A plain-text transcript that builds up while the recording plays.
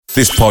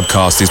This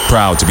podcast is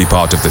proud to be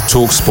part of the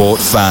TalkSport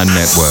Fan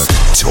Network.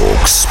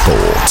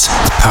 TalkSport.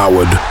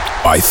 Powered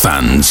by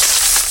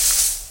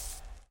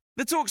fans.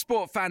 The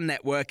TalkSport Fan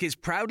Network is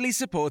proudly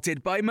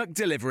supported by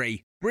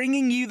McDelivery,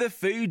 bringing you the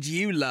food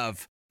you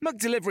love.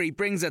 McDelivery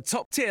brings a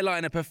top-tier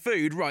lineup of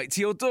food right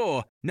to your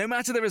door. No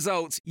matter the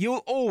result,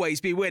 you'll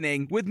always be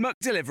winning with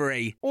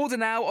McDelivery. Order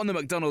now on the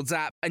McDonald's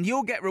app and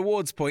you'll get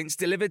rewards points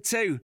delivered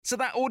too. So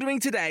that ordering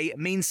today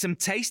means some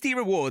tasty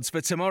rewards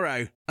for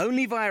tomorrow.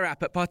 Only via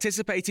app at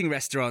participating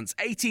restaurants.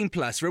 18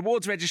 plus.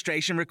 Rewards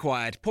registration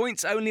required.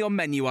 Points only on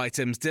menu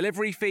items.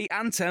 Delivery fee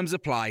and terms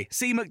apply.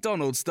 See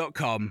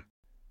mcdonalds.com.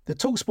 The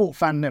TalkSport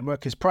Fan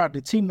Network is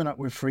proudly teaming up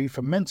with Free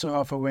for Mental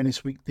Health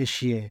Awareness Week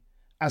this year.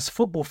 As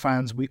football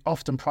fans, we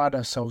often pride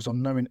ourselves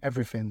on knowing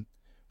everything,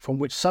 from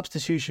which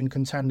substitution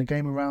can turn the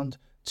game around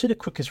to the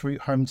quickest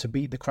route home to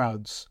beat the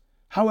crowds.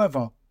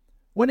 However,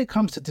 when it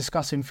comes to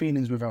discussing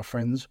feelings with our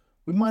friends,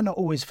 we might not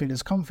always feel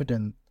as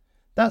confident.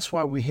 That's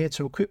why we're here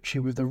to equip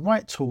you with the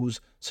right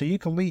tools so you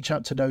can reach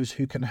out to those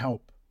who can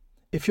help.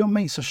 If your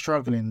mates are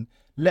struggling,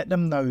 let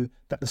them know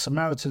that the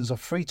Samaritans are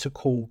free to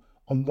call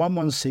on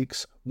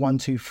 116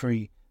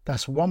 123.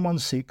 That's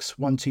 116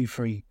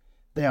 123.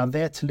 They are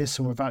there to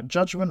listen without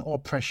judgment or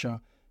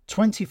pressure,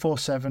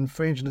 24/7,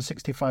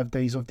 365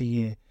 days of the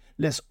year.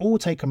 Let's all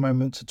take a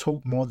moment to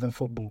talk more than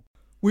football.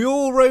 We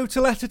all wrote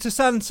a letter to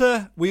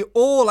Santa. We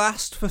all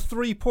asked for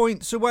 3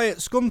 points away at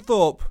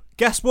Scunthorpe.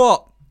 Guess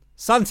what?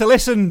 Santa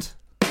listened.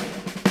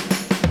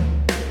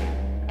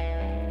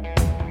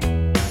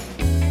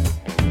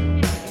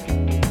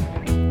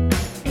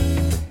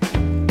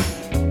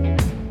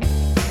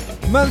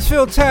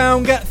 Mansfield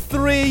Town get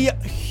 3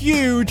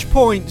 huge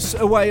points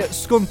away at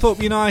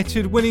Scunthorpe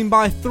United, winning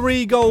by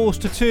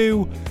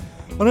 3-2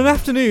 on an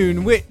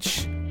afternoon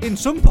which, in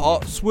some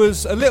parts,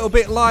 was a little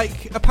bit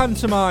like a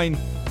pantomime.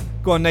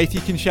 Go on, Nate,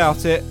 you can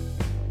shout it.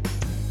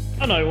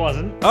 Oh, no, it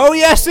wasn't. Oh,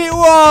 yes, it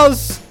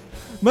was!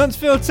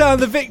 Mansfield Town,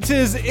 the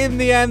victors in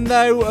the end,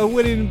 though, are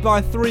winning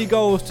by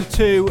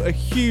 3-2. A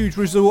huge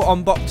result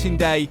on Boxing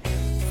Day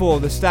for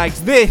the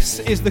Stags. This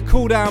is the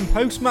Cool Down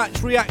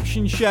post-match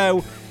reaction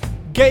show.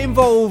 Get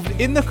involved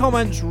in the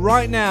comments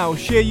right now.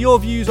 Share your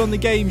views on the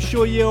game.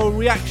 Share your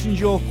reactions,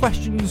 your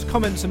questions,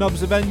 comments and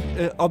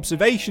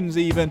observations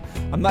even.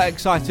 I'm that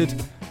excited.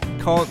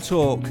 Can't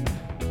talk.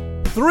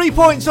 3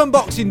 points on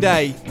Boxing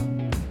Day.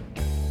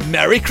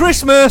 Merry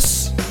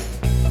Christmas!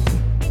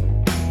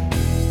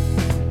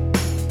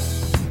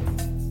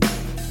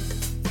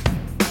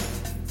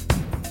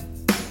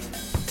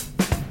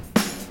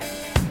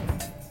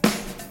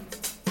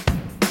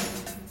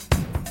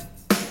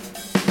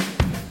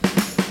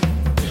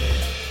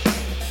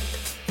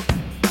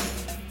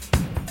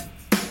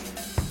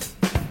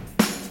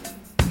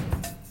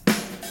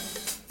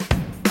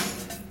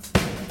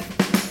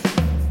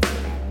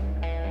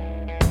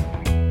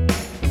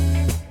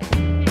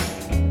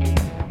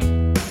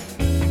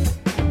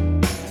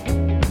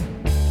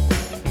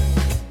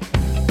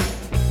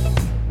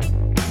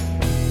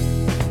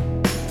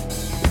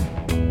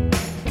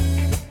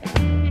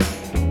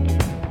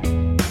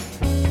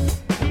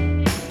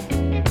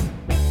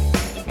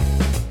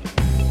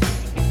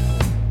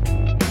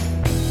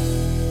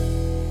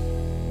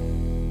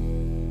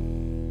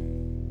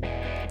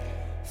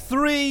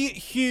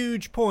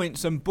 Huge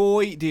points, and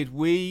boy did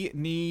we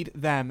need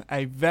them.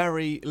 A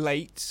very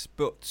late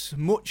but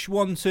much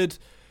wanted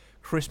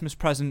Christmas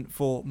present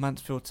for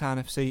Mansfield Town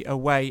FC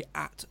away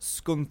at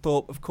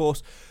Scunthorpe. Of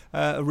course,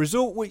 a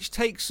result which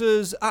takes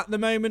us at the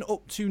moment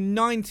up to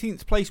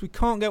 19th place. We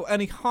can't go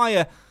any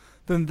higher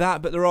than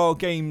that, but there are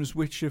games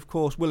which of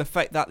course will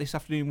affect that this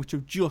afternoon, which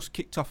have just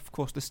kicked off. Of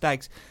course, the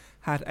Stags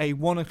had a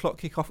 1 o'clock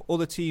kick-off.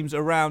 Other teams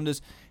around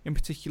us, in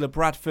particular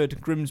Bradford,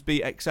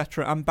 Grimsby,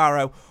 etc. and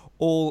Barrow,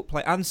 all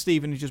play, and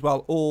Stevenage as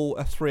well, all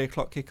a 3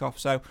 o'clock kick-off.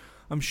 So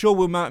I'm sure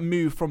we might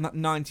move from that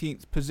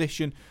 19th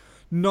position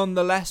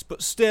nonetheless,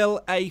 but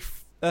still a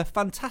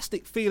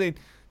fantastic feeling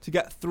to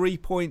get 3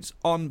 points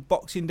on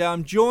Boxing Day.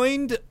 I'm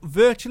joined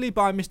virtually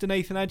by Mr.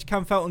 Nathan Edge.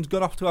 Cam Felton's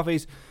gone off to have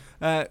his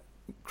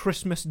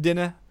Christmas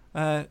dinner,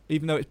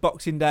 even though it's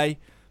Boxing Day.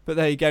 But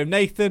there you go,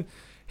 Nathan.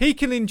 He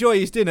can enjoy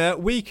his dinner.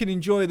 We can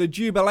enjoy the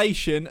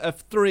jubilation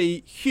of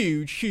 3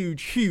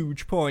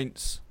 huge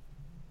points.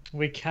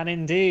 We can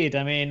indeed.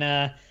 I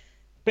mean,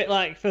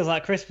 feels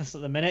like Christmas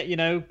at the minute. You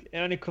know, it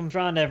only comes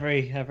round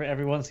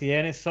every once a year,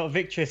 and it's sort of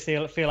victorious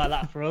feel like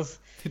that for us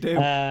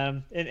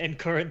in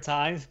current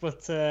times.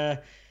 But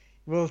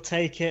we'll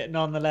take it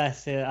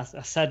nonetheless. I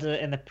said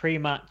in the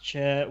pre-match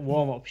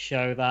warm-up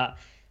show that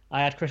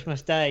I had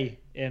Christmas Day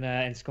in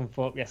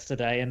Scunthorpe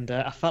yesterday, and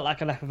I felt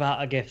like I left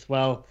without a gift.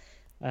 Well,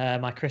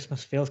 my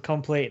Christmas feels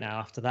complete now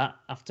after that.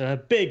 After a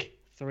big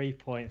 3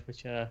 points,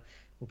 which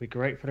will be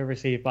gratefully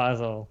received by us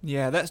all.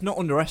 Yeah, let's not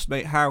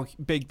underestimate how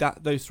big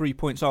those 3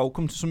 points are. We'll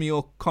come to some of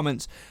your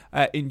comments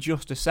in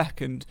just a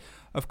second.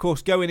 Of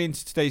course, going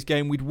into today's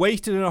game, we'd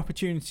wasted an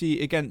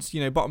opportunity against,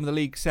 bottom of the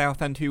league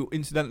Southend, who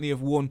incidentally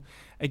have won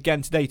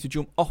again today to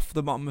jump off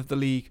the bottom of the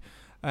league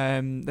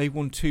They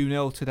won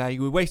 2-0 today.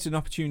 We wasted an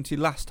opportunity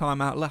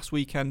last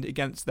weekend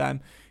against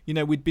them.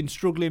 We'd been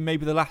struggling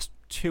maybe the last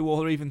 2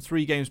 or even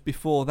 3 games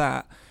before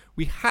that.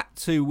 We had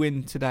to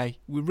win today.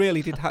 We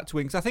really did have to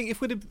win. Because I think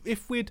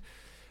if we'd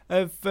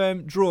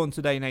have drawn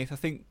today, Nath, I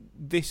think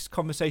this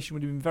conversation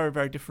would have been very,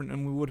 very different,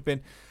 and we would have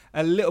been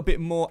a little bit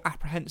more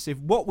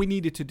apprehensive. What we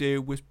needed to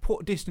do was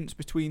put distance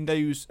between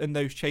those and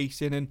those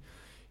chasing, and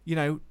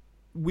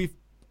we've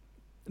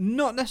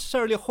not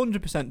necessarily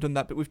 100% done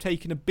that, but we've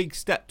taken a big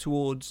step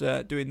towards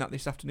doing that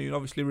this afternoon.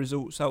 Obviously,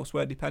 results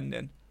elsewhere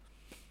depending.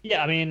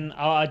 Yeah, I mean,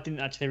 I didn't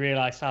actually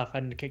realise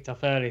Southend kicked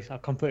off early, so I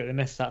completely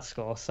missed that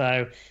score.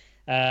 So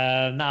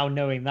now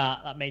knowing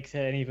that makes it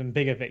an even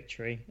bigger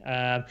victory.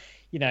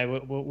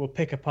 We'll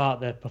pick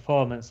apart the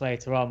performance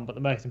later on, but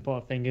the most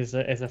important thing is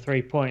the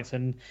 3 points,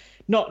 and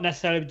not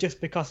necessarily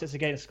just because it's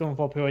against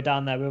Scunthorpe, who are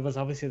down there with us.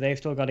 Obviously, they've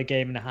still got a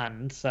game in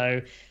hand,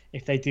 so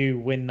if they do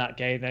win that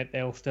game,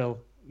 they'll still,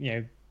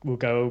 will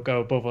go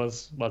above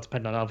us. Well,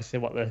 depending on obviously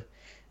what the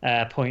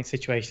point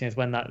situation is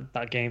when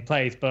that game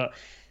plays, but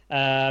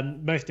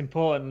most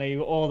importantly,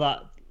 all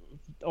that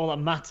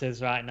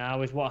matters right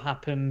now is what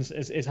happens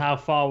is how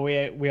far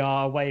we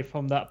are away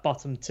from that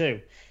bottom 2,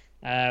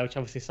 which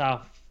obviously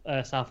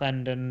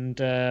Southend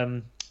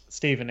and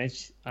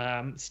Stevenage.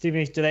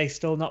 Stevenage, do they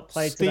still not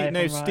play today?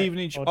 No,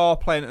 Stevenage are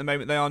playing at the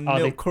moment. They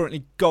are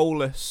currently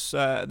goalless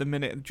at the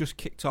minute. Just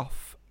kicked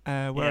off. Where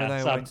are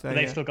they away today?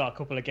 They've still got a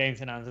couple of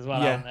games in hand as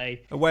well, haven't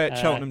they? Away at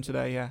Cheltenham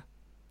today, yeah.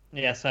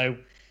 Yeah, so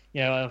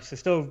obviously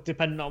still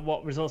depending on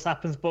what results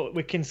happens, but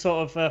we can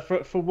sort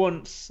of for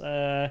once,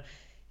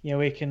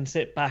 we can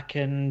sit back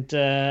and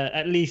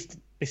at least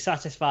be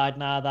satisfied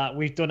now that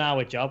we've done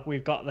our job.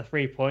 We've got the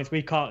 3 points.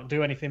 We can't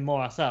do anything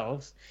more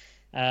ourselves.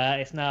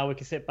 It's now we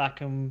can sit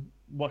back and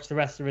watch the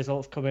rest of the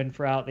results come in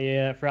throughout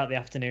the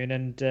afternoon,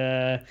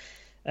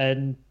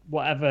 and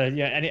whatever,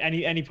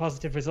 any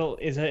positive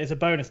result is a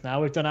bonus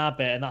now. We've done our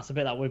bit, and that's a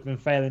bit that we've been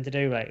failing to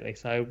do lately.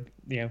 So,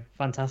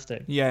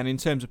 fantastic. Yeah, and in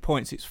terms of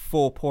points, it's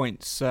 4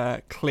 points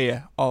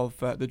clear of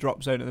the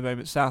drop zone at the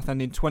moment.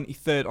 Southend in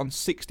 23rd on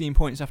 16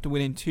 points after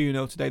winning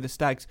 2-0 today. The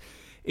Stags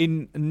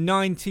in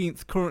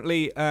 19th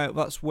currently.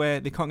 That's where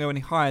they can't go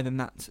any higher than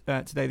that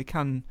today. They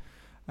can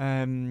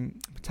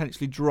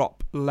potentially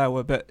drop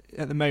lower, but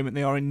at the moment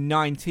they are in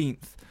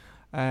 19th.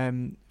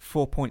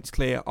 4 points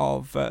clear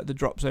of the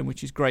drop zone,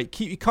 which is great.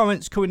 Keep your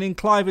comments coming in.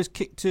 Cliver's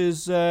kicked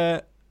us.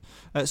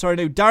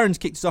 Darren's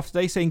kicked us off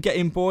today, saying "Get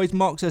in, boys."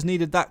 Mark says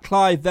needed that.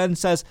 Clive then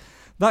says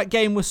that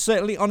game was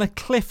certainly on a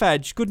cliff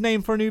edge. Good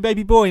name for a new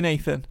baby boy,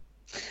 Nathan.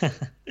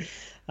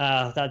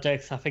 That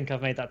joke, I think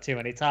I've made that too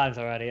many times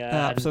already.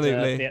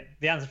 Absolutely. And,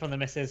 the answer from the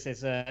missus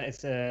is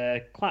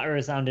quite a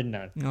resounding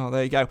no. Oh,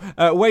 there you go.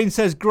 Wayne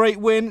says, great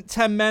win.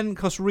 10 men,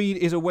 because Reed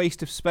is a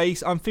waste of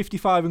space. I'm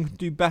 55 and can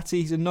do better.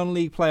 He's a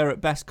non-league player at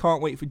best.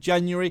 Can't wait for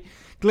January.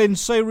 Glyn,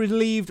 so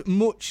relieved.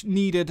 Much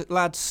needed.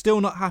 Lads,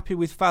 still not happy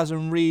with Faz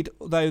and Reed,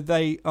 though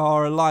they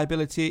are a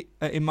liability,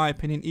 in my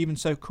opinion. Even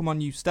so, come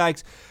on, you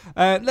Stags.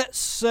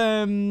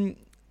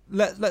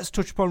 Let's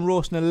touch upon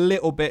Rawson a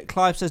little bit.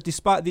 Clive says,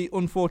 despite the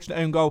unfortunate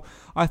own goal,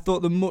 I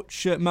thought the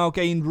much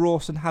malgained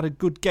Rawson had a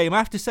good game. I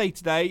have to say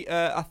today,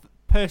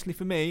 personally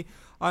for me,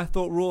 I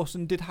thought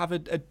Rawson did have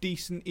a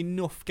decent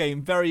enough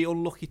game. Very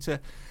unlucky to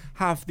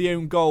have the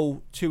own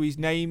goal to his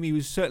name. He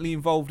was certainly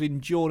involved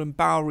in Jordan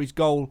Bowery's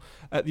goal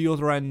at the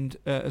other end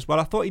as well.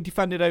 I thought he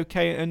defended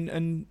okay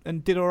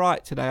and did all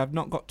right today. I've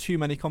not got too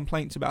many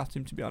complaints about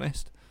him, to be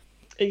honest.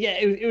 Yeah,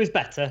 it was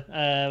better.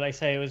 Like I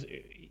say,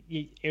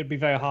 it would be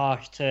very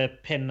harsh to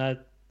pin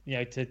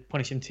to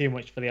punish him too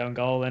much for the own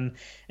goal, and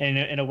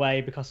in a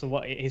way, because of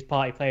what his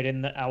part he played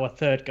in our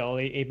third goal,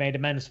 he made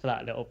amends for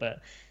that a little bit.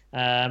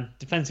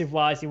 Defensive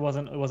wise, he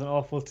wasn't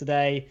awful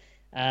today.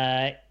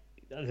 There's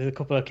a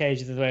couple of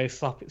occasions where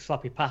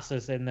sloppy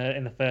passes in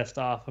the first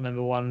half. I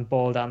remember one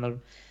ball down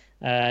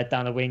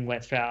the wing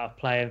went straight out of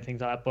play and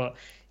things like that. But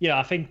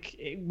I think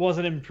it was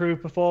an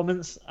improved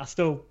performance. I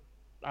still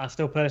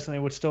personally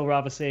would still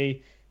rather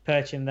see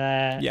Perchin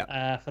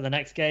there for the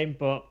next game,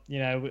 but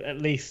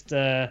at least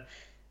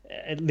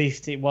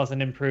it was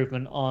an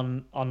improvement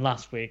on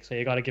last week, so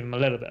you got to give him a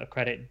little bit of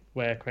credit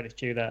where credit's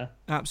due there.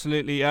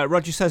 Absolutely.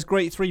 Roger says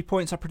great 3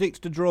 points. I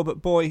predicted a draw,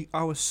 but boy,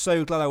 I was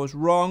so glad I was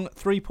wrong.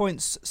 3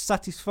 points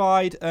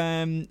satisfied.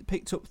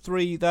 Picked up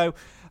 3 though.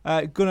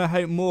 Gonna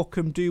hope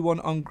Morecambe do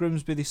one on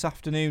Grimsby this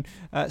afternoon,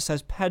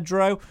 says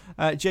Pedro.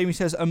 Jamie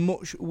says a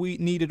much we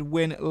needed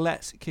win.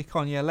 Let's kick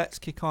on. Yeah, let's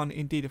kick on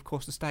indeed. Of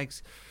course, the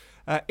Stags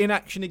in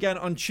action again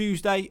on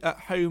Tuesday at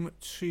home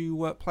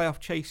to playoff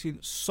chasing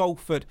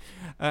Salford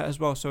as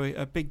well. So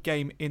a big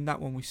game in that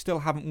one. We still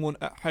haven't won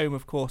at home,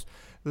 of course.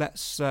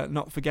 Let's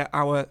not forget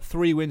our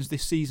 3 wins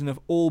this season have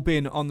all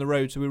been on the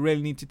road. So we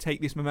really need to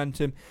take this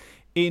momentum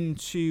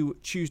into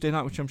Tuesday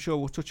night, which I'm sure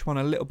we'll touch upon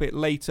a little bit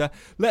later.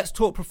 Let's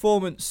talk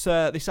performance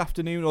this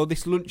afternoon, or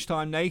this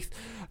lunchtime, Nath.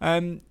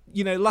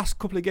 Last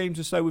couple of games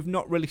or so, we've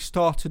not really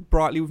started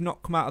brightly. We've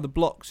not come out of the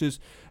blocks as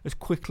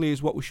quickly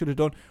as what we should have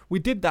done. We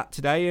did that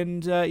today,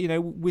 and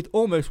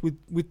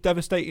with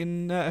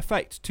devastating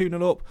effect.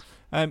 2-0 up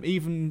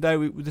even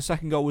though the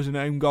second goal was an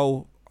own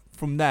goal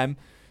from them,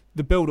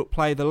 the build-up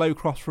play, the low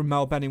cross from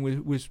Mel Benning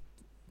was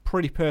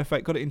pretty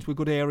perfect, got it into a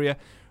good area.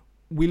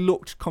 We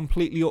looked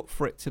completely up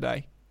for it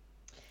today.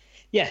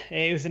 Yeah,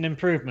 it was an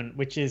improvement,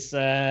 which is, we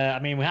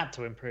had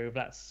to improve,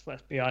 let's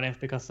be honest,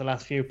 because the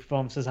last few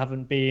performances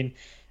haven't been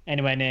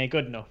anywhere near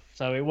good enough.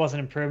 So it was an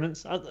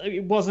improvement.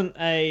 It wasn't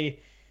a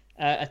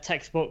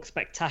textbook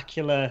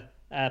spectacular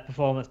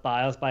performance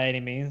by us by any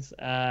means.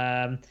 We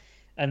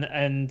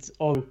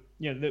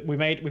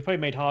probably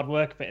made hard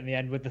work of it in the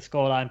end with the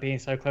scoreline being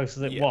so close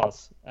as it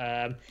was.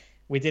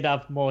 We did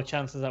have more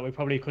chances that we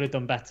probably could have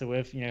done better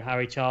with.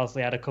 Harry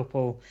Charlesley had a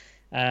couple.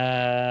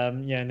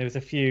 And there was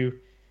a few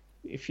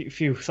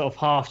sort of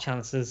half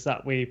chances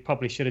that we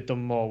probably should have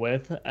done more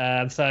with.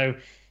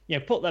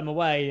 Put them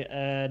away,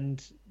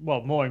 and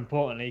more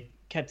importantly,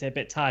 kept it a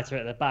bit tighter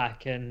at the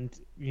back, and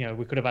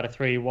we could have had a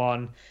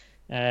 3-1.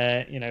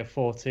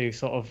 4-2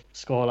 sort of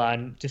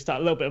scoreline, just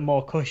that little bit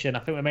more cushion. I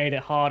think we made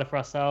it harder for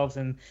ourselves,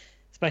 and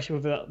especially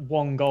with that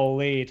 1-goal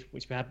lead,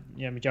 which we had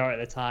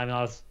majority of the time.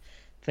 I was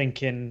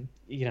thinking,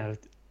 it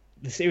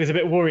was a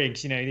bit worrying.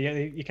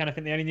 You kind of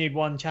think they only need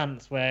one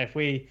chance, where if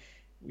we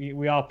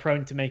are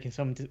prone to making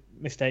some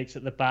mistakes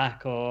at the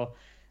back or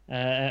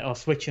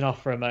switching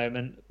off for a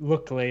moment.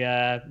 Luckily,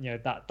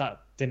 that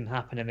didn't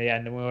happen in the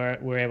end, and we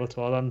were able to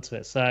hold on to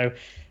it. So,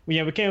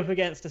 we came up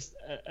against a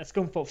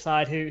Scunthorpe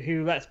side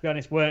who, let's be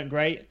honest, weren't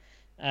great,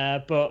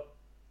 but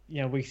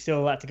we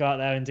still had to go out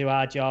there and do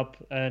our job,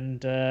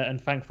 and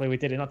thankfully we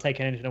did it. Not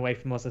taking anything away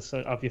from us.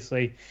 So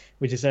obviously,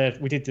 we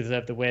did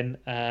deserve the win,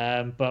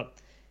 but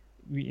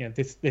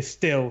there's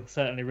still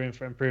certainly room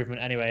for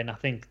improvement anyway. And I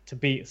think to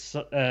beat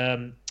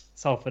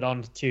Salford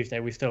on Tuesday,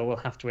 we still will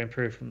have to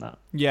improve from that.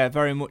 Yeah,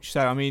 very much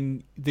so. I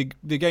mean, the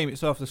game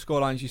itself, the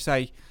scoreline, as you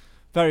say,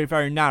 very,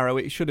 very narrow.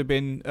 It should have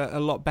been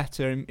a lot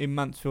better in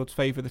Mansfield's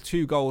favour. The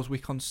 2 goals we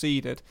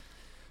conceded,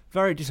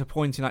 very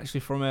disappointing actually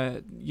from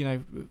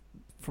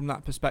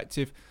that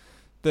perspective.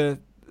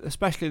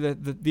 Especially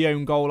the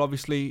own goal,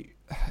 obviously,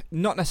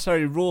 not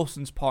necessarily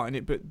Rawson's part in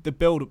it, but the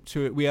build up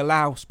to it. We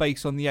allow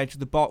space on the edge of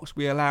the box.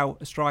 We allow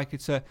a striker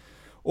to,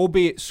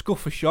 albeit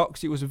scuff a shot,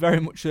 because it was very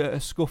much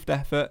a scuffed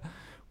effort.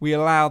 We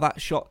allow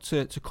that shot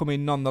to come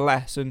in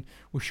nonetheless, and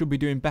we should be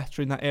doing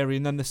better in that area.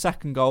 And then the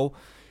second goal,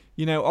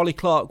 Ollie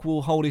Clark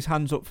will hold his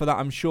hands up for that,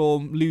 I'm sure,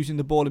 losing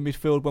the ball in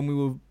midfield when we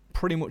were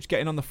pretty much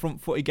getting on the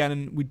front foot again,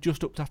 and we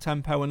just upped our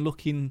tempo and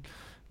looking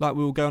like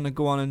we were going to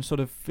go on and sort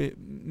of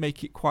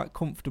make it quite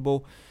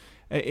comfortable.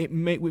 We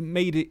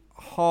made it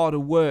harder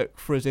work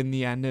for us in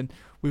the end, and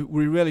we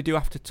really do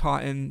have to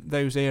tighten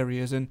those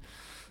areas. And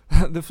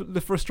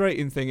the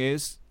frustrating thing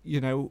is,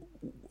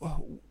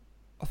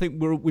 I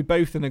think we're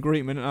both in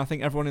agreement, and I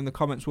think everyone in the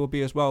comments will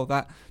be as well,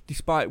 that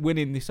despite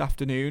winning this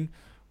afternoon,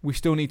 we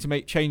still need to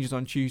make changes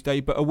on Tuesday.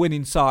 But a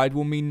winning side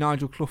will mean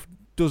Nigel Clough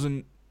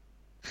doesn't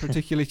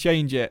particularly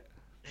change it.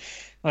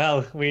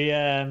 Well, we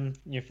for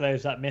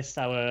those that missed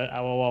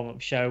our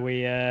warm-up show,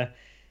 we at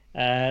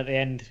the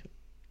end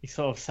he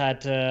sort of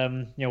said,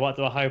 what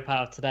do I hope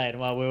out of today? And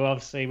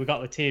we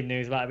got the team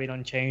news about it being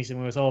unchanged, and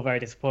we was all very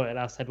disappointed.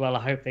 I said, I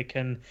hope they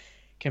can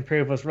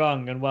prove us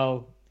wrong. And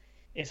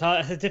it's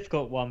a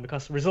difficult one,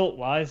 because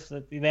result-wise,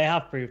 they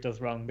have proved us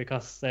wrong,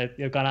 because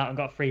they've gone out and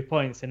got 3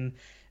 points, and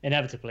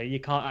inevitably you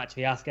can't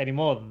actually ask any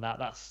more than that.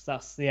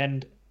 That's the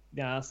end.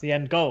 That's the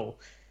end goal.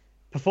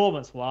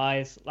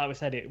 Performance-wise, like we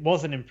said, it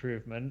was an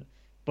improvement,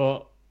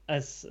 but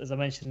as I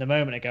mentioned a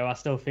moment ago, I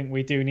still think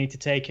we do need to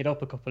take it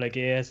up a couple of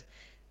gears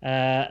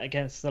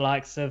against the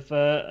likes of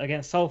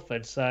against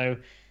Salford. So,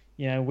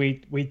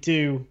 we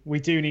do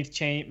need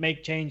to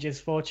make changes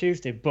for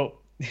Tuesday, but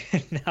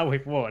now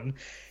we've won.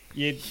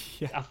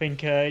 I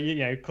think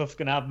Clough's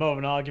going to have more of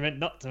an argument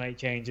not to make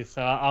changes.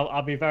 So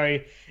I'll be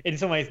in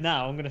some ways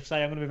now, I'm going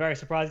to be very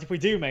surprised if we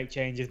do make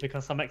changes,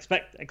 because some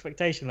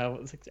expectations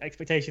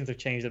have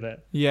changed a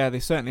bit. Yeah, they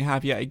certainly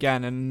have yet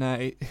again,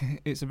 and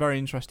it's a very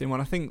interesting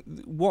one. I think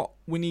what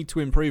we need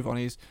to improve on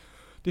is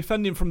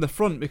defending from the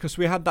front, because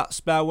we had that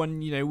spell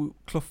when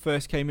Clough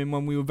first came in,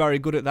 when we were very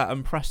good at that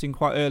and pressing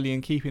quite early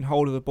and keeping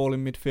hold of the ball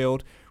in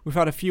midfield. We've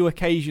had a few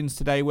occasions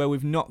today where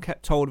we've not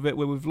kept hold of it,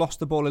 where we've lost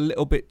the ball a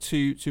little bit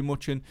too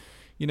much, and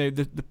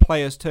the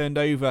players turned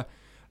over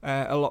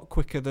a lot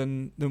quicker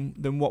than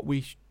what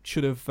we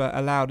should have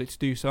allowed it to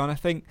do so. And I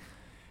think,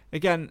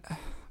 again,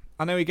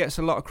 I know he gets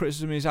a lot of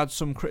criticism. He's had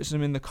some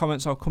criticism in the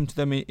comments. I'll come to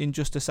them in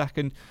just a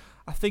second.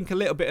 I think a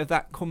little bit of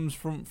that comes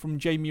from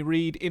Jamie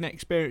Reid,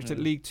 inexperienced at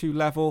League 2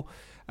 level.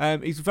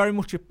 He's very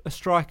much a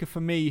striker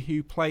for me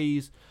who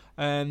plays,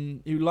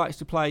 who likes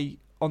to play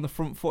on the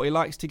front foot. He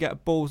likes to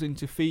get balls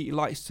into feet. He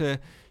likes to,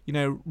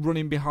 run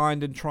in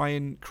behind and try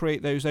and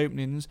create those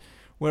openings.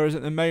 Whereas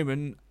at the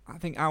moment, I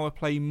think our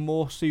play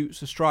more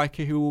suits a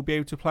striker who will be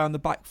able to play on the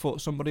back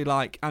foot. Somebody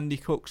like Andy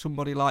Cook,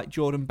 somebody like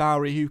Jordan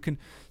Bowery, who can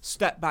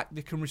step back,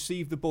 they can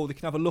receive the ball, they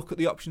can have a look at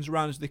the options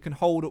around us, they can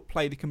hold up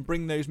play, they can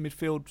bring those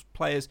midfield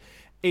players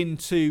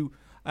into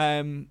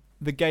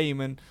the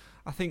game. And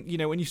I think,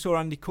 when you saw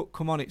Andy Cook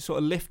come on, it sort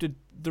of lifted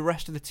the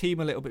rest of the team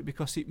a little bit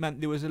because it meant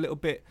there was a little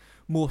bit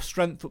more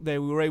strength up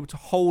there. We were able to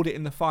hold it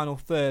in the final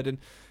third, and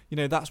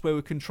that's where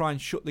we can try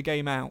and shut the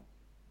game out.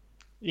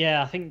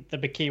 Yeah, I think the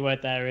big key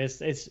word there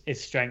is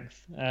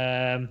strength.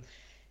 I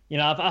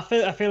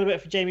feel a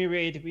bit for Jamie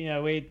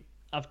Reid.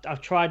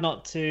 I've tried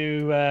not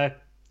to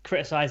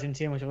criticise him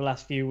too much over the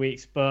last few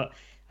weeks, but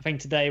I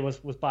think today was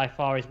by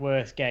far his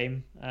worst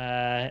game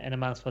in a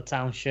Mansfield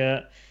Town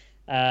shirt.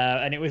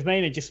 And it was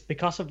mainly just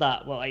because of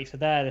that. Well, like you said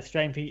there, the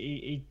strength,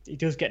 he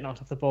does get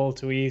knocked off the ball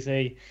too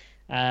easy.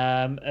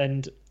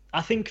 And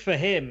I think for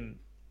him,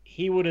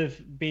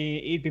 he'd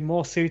be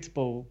more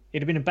suitable.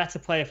 He'd have been a better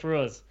player for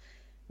us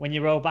when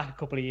you roll back a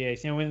couple of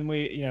years. When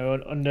we,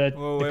 under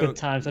the good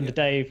times, under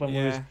Dave,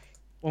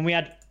 when we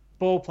had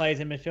ball players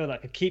in midfield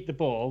that could keep the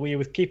ball, we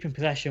were keeping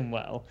possession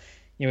well.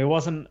 It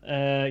wasn't,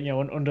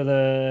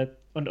 under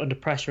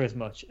pressure as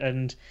much.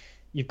 And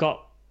you've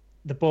got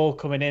the ball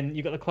coming in,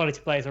 you've got the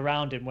quality players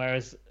around him,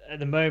 whereas at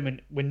the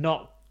moment we're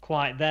not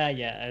quite there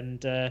yet,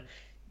 and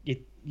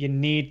you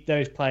need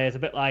those players, a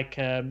bit like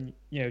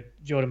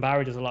Jordan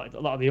Barry does a lot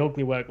of the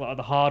ugly work, a lot of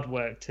the hard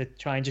work, to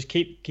try and just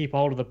keep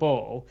hold of the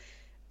ball,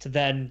 to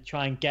then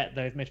try and get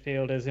those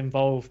midfielders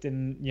involved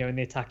in in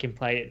the attacking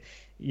play.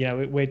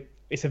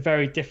 It's a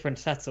very different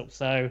setup.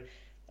 So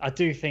I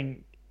do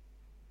think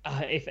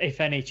if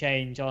any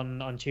change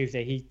on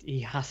Tuesday, he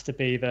has to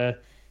be the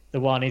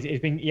one.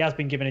 He has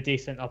been given a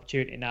decent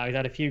opportunity now. He's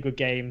had a few good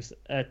games,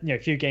 a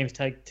few games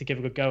to give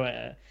a good go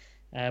at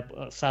it.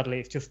 But sadly,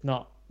 it's just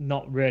not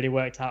really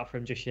worked out for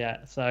him just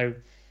yet. So,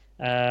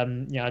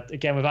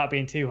 again, without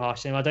being too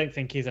harsh, I don't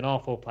think he's an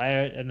awful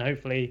player, and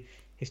hopefully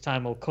his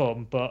time will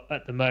come. But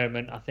at the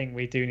moment, I think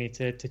we do need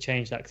to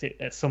change that, because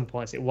at some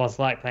points it was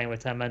like playing with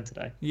 10 men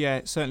today. Yeah,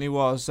 it certainly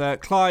was.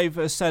 Clive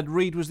has said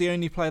Reid was the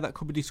only player that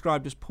could be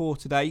described as poor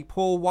today.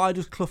 Paul, why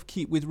does Clough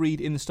keep with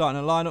Reid in the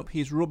starting lineup?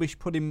 He's rubbish.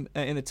 Put him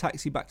in the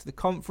taxi back to the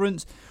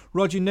conference.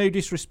 Roger, no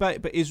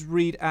disrespect, but is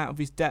Reid out of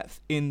his depth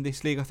in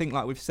this league? I think,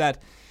 like we've said,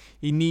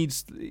 he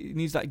needs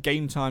that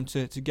game time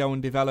to go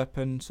and develop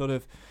and sort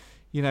of,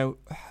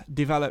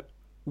 develop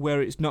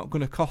where it's not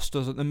going to cost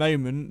us at the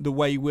moment. The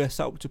way we're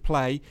set up to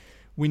play,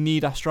 we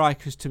need our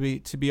strikers to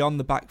be on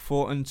the back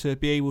foot and to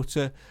be able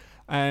to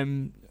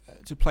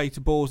play to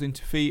balls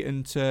into feet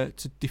and to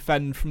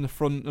defend from the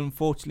front.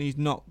 Unfortunately, he's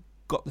not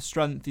got the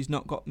strength. He's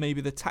not got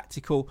maybe the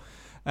tactical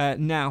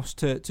nous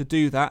to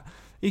do that.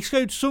 He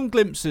showed some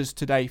glimpses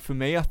today for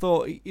me. I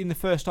thought in the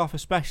first half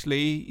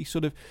especially, he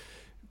sort of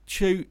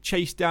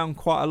chased down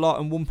quite a lot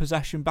and won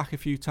possession back a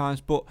few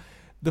times, but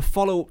the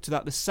follow-up to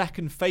that, the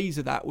second phase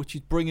of that, which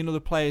is bringing other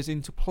players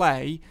into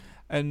play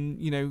and,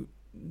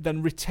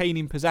 then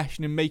retaining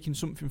possession and making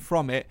something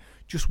from it,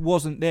 just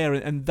wasn't there.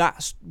 And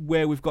that's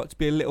where we've got to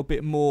be a little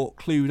bit more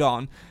clued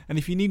on. And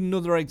if you need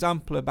another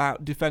example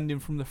about defending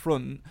from the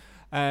front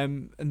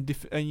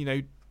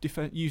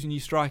using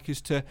your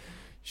strikers to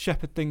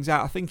shepherd things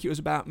out, I think it was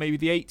about maybe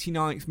the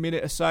 89th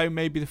minute or so,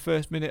 maybe the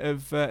first minute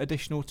of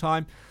additional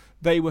time.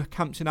 They were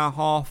camped in our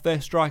half.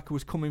 Their striker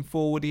was coming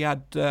forward. He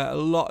had a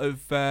lot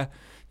of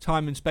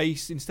time and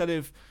space. Instead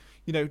of,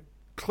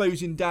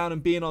 closing down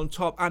and being on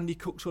top, Andy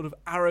Cook sort of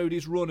arrowed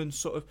his run and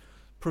sort of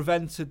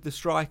prevented the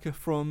striker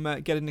from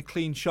getting a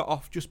clean shot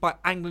off just by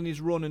angling his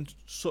run and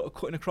sort of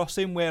cutting across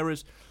him.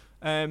 Whereas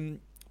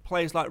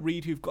players like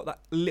Reid, who've got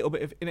that little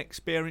bit of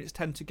inexperience,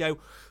 tend to go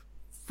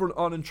front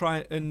on and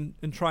try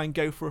and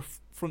go for a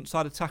front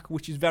side tackle,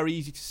 which is very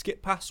easy to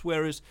skip past.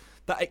 Whereas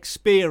that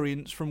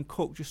experience from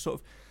Cook just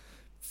sort of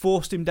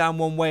forced him down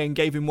one way and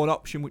gave him one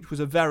option, which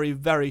was a very,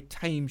 very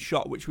tame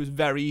shot, which was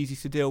very easy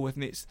to deal with.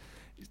 And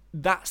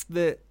that's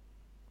those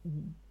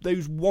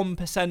 1%,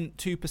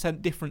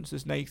 2%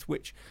 differences, Nath,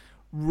 which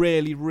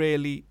really,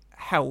 really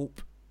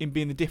help in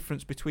being the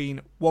difference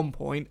between 1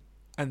 point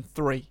and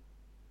 3.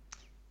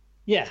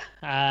 Yeah,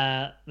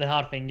 the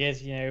hard thing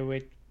is,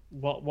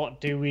 what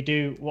do we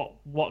do?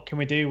 What can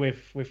we do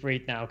with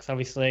Reid now? Because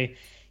obviously,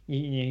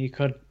 you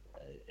could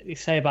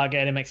say about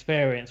getting him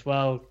experience.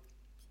 Well,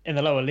 in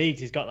the lower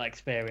leagues, he's got that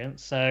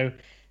experience, so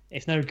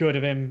it's no good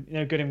him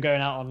going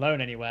out on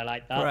loan anywhere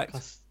like that. Correct.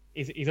 Because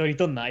he's already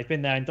done that. He's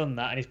been there and done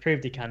that, and he's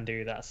proved he can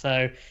do that.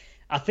 So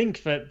I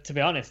think, to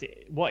be honest,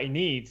 what he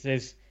needs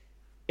is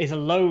a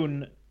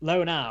loan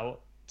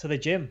out to the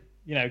gym.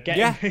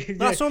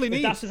 That's all he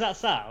needs. As that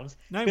sounds,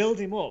 build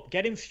him up,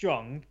 get him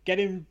strong, get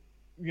him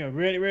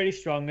really, really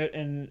strong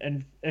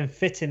and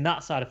fit in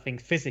that side of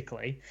things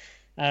physically,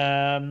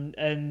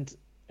 and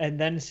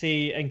then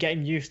see and get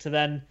him used to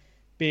then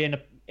being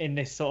in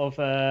this sort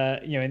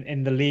of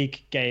in the league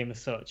game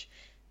as such.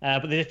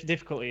 But the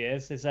difficulty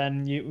is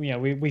then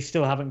we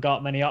still haven't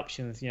got many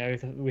options.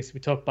 We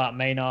talk about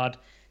Maynard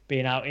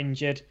being out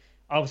injured.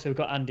 Obviously we've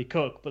got Andy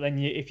Cook, but then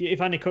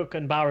if Andy Cook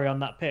and Barry on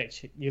that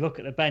pitch, you look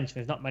at the bench and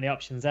there's not many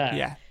options there.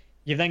 Yeah.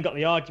 You've then got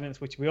the arguments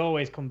which we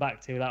always come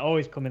back to, that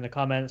always come in the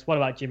comments. What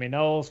about Jimmy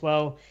Knowles?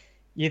 Well,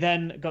 you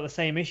then got the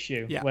same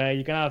issue where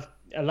you're gonna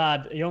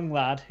have a young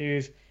lad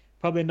who's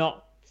probably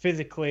not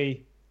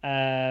physically.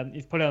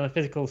 He's probably on a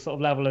physical sort of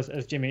level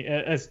as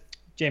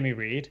Jamie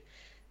Reid,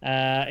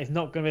 It's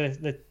not going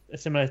to be a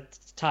similar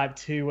type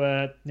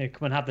to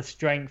come and have the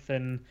strength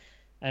and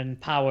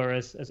power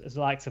as the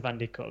likes of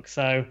Andy Cook.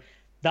 So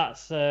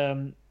that's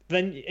then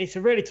it's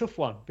a really tough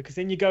one, because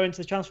then you go into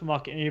the transfer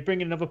market and you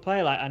bring in another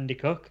player like Andy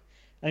Cook,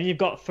 and you've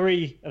got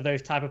 3 of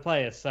those type of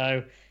players.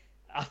 So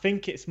I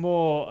think it's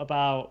more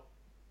about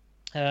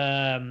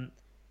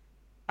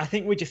I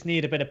think we just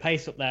need a bit of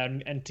pace up there,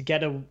 and to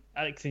get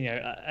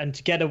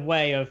a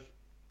way of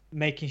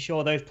making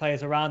sure those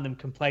players around them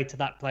can play to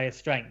that player's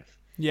strength.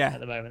 Yeah.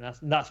 At the moment,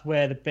 that's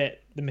where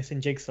the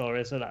missing jigsaw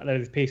is. So that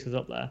those pieces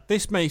up there.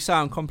 This may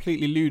sound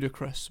completely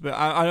ludicrous, but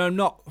I'm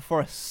not for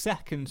a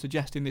second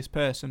suggesting this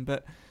person,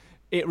 but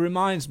it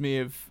reminds me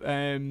of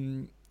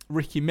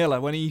Ricky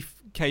Miller when he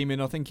came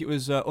in. I think it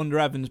was under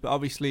Evans, but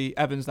obviously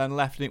Evans then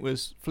left and it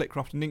was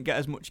Flitcroft and didn't get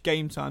as much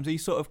game time. So he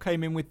sort of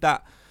came in with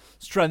that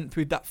strength,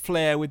 with that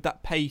flair, with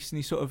that pace, and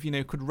he sort of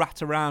could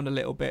rat around a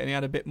little bit, and he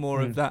had a bit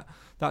more of that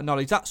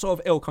knowledge. That sort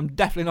of ilk. I'm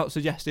definitely not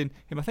suggesting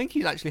him. I think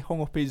he's actually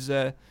hung up his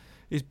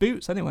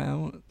boots anyway.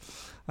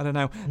 I don't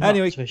know.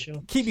 Anyway,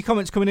 sure. Keep your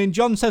comments coming in.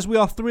 John says we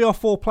are 3 or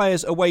 4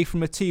 players away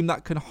from a team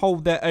that can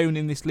hold their own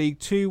in this league.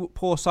 2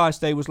 poor sides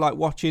today was like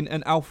watching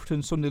an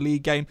Alfreton Sunday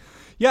League game.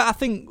 Yeah, I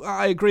think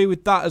I agree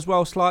with that as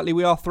well slightly.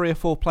 We are 3 or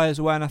 4 players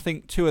away, and I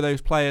think 2 of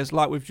those players,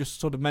 like we've just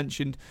sort of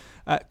mentioned,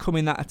 come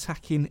in that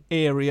attacking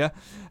area.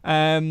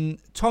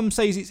 Tom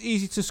says it's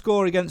easy to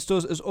score against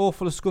us. As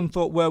awful as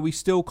Scunthorpe were, we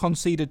still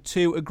conceded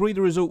 2. Agree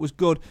the result was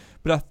good,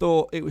 but I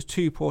thought it was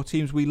 2 poor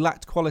teams. We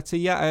lacked quality.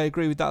 Yeah, I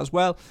agree with that as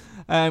well.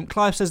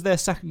 Clive says their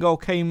second goal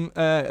came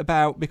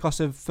about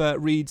because of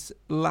Reed's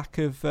lack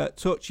of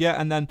touch.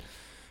 Yeah, and then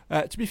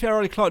to be fair,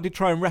 Ollie Clark did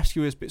try and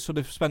rescue us, but sort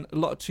of spent a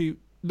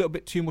little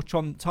bit too much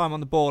time on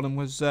the ball and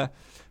was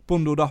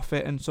bundled off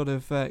it and sort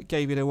of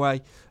gave it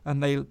away,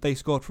 and they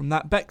scored from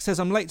that. Beck says,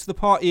 I'm late to the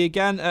party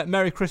again.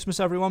 Merry Christmas,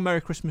 everyone.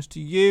 Merry Christmas to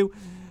you.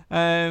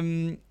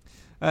 Tom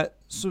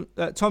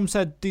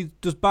said,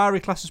 does Barry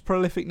class as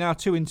prolific now,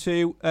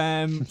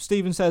 2-2?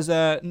 Stephen says,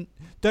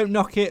 don't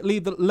knock it.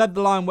 Led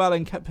the line well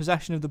and kept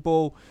possession of the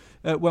ball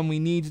when we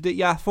needed it.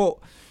 Yeah, I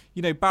thought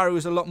Barry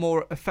was a lot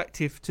more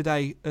effective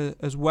today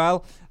as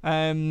well.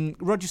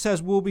 Roger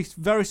says, we'll be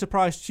very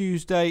surprised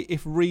Tuesday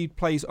if Reed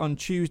plays on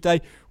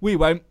Tuesday. We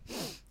won't.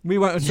 We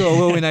won't at all,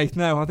 will we, Nate?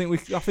 No, I think we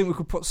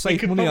could put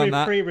safe money on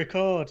that. We could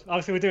probably pre-record.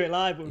 Obviously, we do it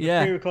live, but we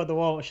could pre-record the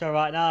warm-up show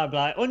right now and be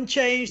like,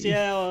 unchanged,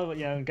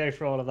 and go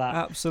through all of that.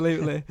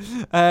 Absolutely.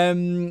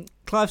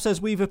 Clive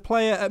says, we've a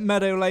player at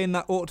Meadow Lane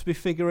that ought to be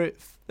figuring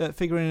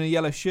in a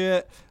yellow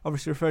shirt,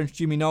 obviously referring to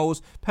Jimmy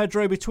Knowles.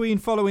 Pedro, between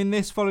following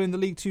the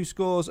League 2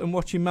 scores and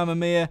watching Mamma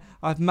Mia,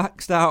 I've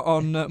maxed out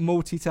on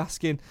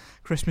multitasking.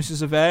 Christmas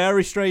is a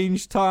very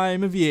strange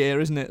time of year,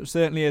 isn't it? It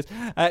certainly is.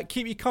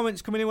 Keep your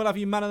comments coming in. We'll have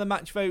your man of the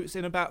match votes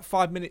in about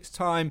 5 minutes'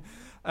 time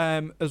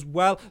as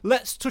well.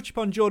 Let's touch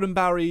upon Jordan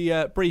Bowery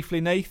briefly,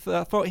 Nath.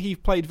 I thought he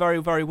played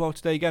very, very well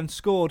today. Again,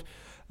 scored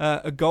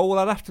a goal.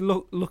 I'd have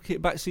to look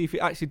it back, see if it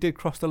actually did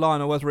cross the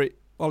line or whether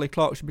Ollie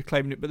Clark should be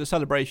claiming it, but the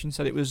celebration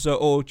said it was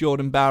all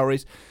Jordan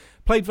Bowery's.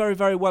 Played very,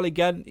 very well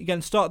again.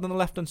 Again, started on the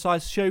left-hand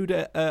side, showed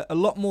a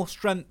lot more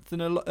strength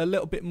and a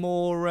little bit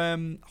more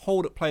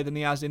hold-up play than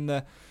he has in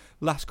the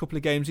last couple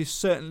of games. He's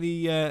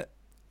certainly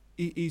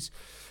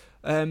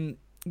giving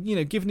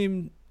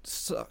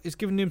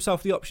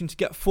himself the option to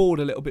get forward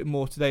a little bit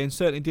more today, and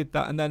certainly did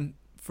that. And then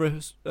for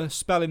a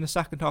spell in the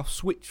second half,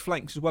 switched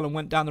flanks as well and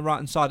went down the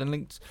right-hand side and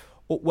linked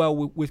up well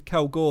with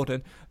Kel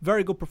Gordon.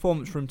 Very good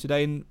performance from him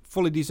today and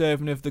fully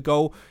deserving of the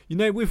goal.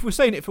 We were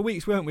saying it for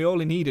weeks, weren't we? All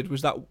he needed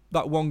was that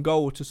one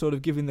goal to sort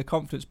of give him the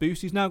confidence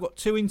boost. He's now got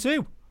 2 in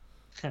 2.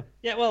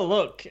 Yeah, well,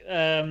 look,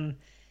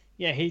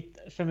 he's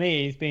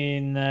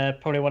been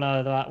probably one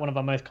of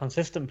our most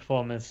consistent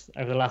performers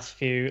over the last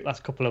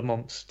couple of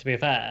months, to be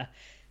fair,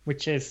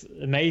 which is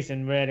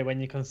amazing, really, when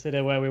you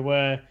consider where we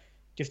were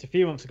just a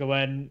few months ago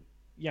when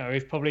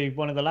he's probably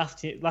one of the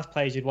last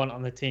players you'd want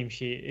on the team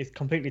sheet. He's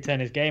completely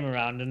turned his game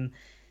around, and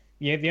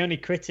the only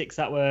critics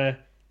that were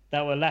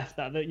left,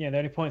 the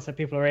only points that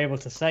people are able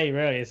to say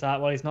really is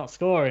that, well, he's not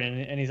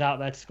scoring and he's out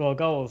there to score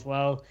goals.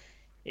 Well,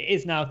 it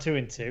is now 2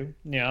 in 2.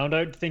 I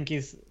don't think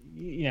he's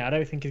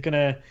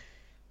going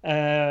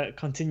to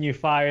continue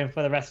firing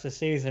for the rest of the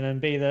season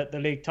and be the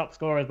league top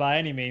scorer by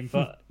any means.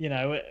 But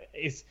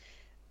he's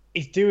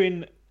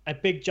doing a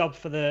big job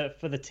for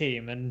the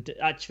team. And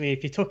actually,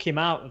 if you took him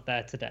out of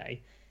there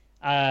today,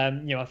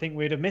 I think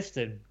we'd have missed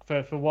him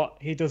for what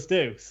he does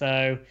do.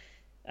 So,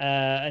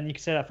 and you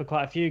can say that for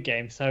quite a few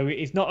games. So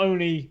he's not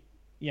only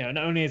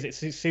is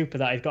it super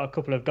that he's got a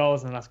couple of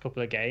goals in the last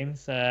couple of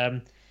games,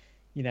 and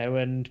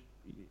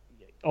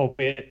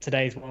albeit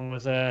today's one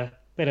was a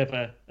bit of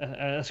a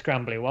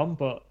scrambly one,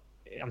 but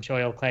I'm sure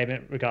he'll claim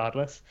it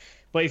regardless.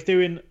 But he's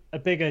doing a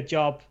bigger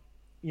job,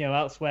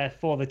 elsewhere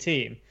for the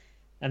team,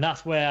 and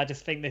that's where I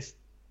just think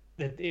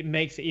it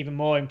makes it even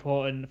more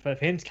important for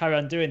him to carry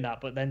on doing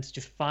that, but then to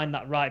just find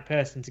that right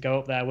person to go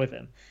up there with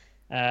him.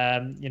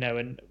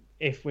 And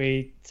if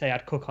we say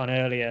had Cook on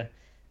earlier,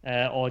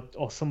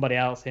 or somebody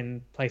else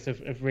in place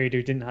of Reed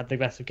who didn't have the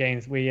best of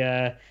games, we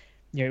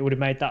it would have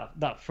made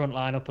that front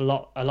line up a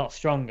lot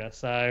stronger.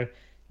 So,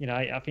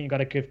 I think you've got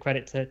to give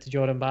credit to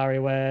Jordan Bowery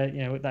where,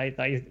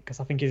 because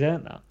I think he's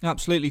earned that.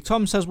 Absolutely.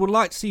 Tom says, would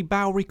like to see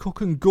Bowery,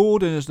 Cook and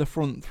Gordon as the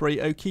front three.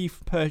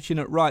 O'Keefe perching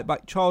at right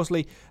back.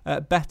 Charlesley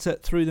better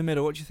through the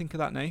middle. What do you think of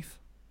that, Nath?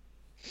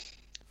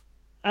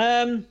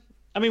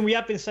 We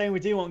have been saying we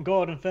do want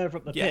Gordon further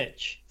up the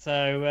pitch.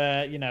 So,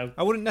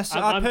 I wouldn't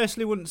necessarily. I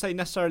personally wouldn't say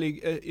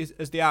necessarily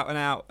as the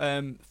out-and-out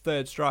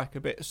third striker,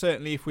 but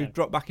certainly if we've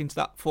dropped back into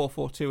that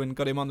 4-4-2 and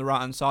got him on the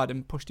right-hand side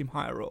and pushed him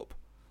higher up.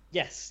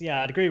 Yes,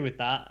 yeah, I'd agree with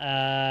that.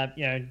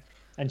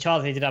 And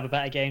Charlie did have a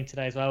better game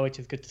today as well, which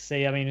is good to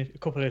see. I mean, a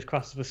couple of his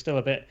crosses were still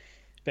a bit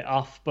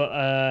off, but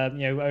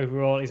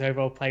overall his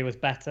overall play was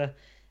better.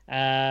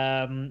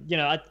 I'd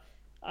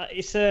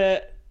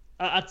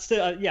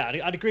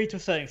agree to a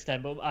certain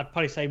extent, but I'd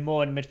probably say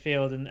more in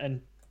midfield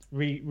and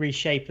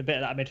reshape a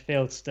bit of that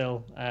midfield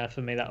still.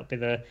 For me, that would be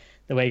the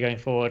way going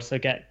forward. So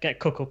get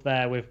Cook up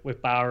there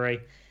with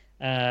Bowery.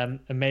 And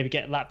maybe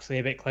get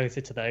Lapsley a bit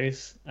closer to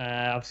those.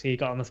 Obviously, he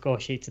got on the score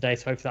sheet today,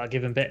 so hopefully that'll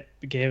give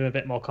him a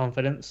bit more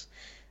confidence,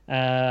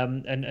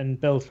 and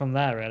build from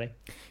there. Really,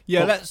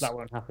 yeah. That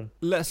won't happen.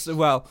 Let's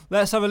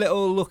have a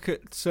little look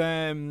at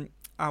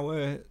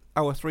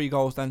our 3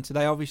 goals then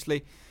today.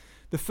 Obviously,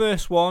 the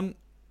first one,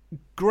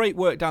 great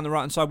work down the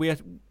right hand side. We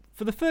had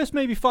for the first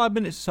maybe 5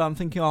 minutes or so. I'm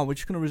thinking, we're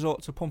just going to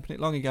resort to pumping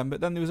it long again,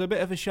 but then there was a bit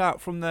of a shout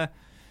from the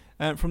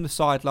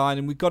sideline,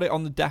 and we got it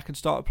on the deck and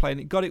started playing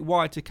it. Got it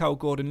wide to Cal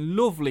Gordon.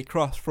 Lovely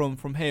cross from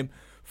him.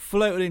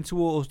 Floated in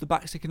towards the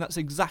back stick, and that's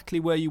exactly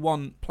where you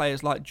want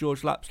players like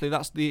George Lapsley.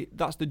 That's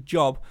the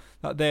job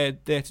that they're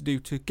there to do,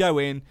 to go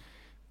in,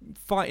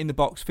 fight in the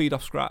box, feed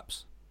off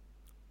scraps.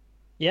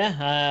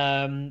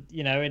 Yeah, and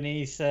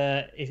he's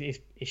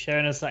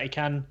showing us that he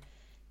can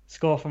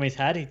score from his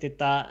head. He did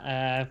that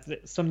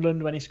at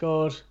Sunderland when he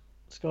scored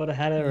a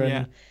header,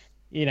 and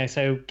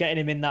so getting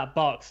him in that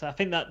box, I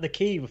think that the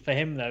key for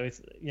him though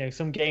is,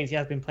 some games he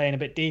has been playing a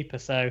bit deeper,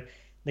 so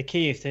the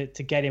key is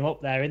to get him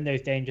up there in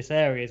those dangerous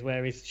areas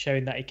where he's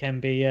showing that he can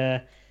be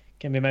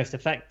most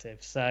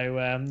effective.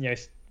 So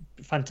it's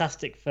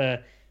fantastic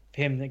for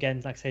him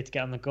again, like I say, to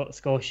get on the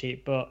score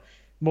sheet. But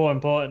more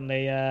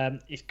importantly,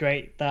 it's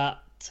great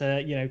that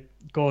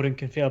Gordon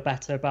can feel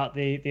better about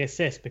the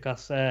assist,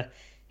 because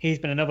he's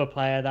been another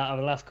player that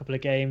over the last couple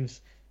of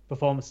games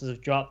performances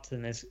have dropped,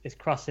 and his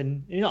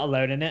crossing, he's not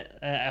alone in it.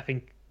 I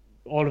think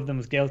all of them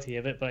was guilty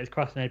of it, but his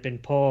crossing had been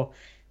poor.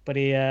 But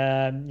he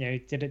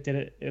did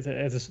it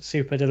as a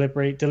super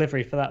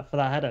delivery for that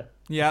header.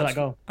 Yeah, for that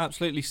goal.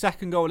 Absolutely.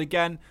 Second goal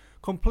again,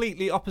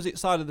 completely opposite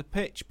side of the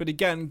pitch, but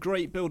again,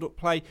 great build-up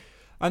play.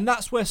 And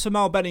that's where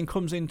Samal Benning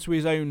comes into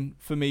his own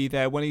for me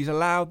there, when he's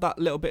allowed that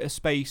little bit of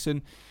space,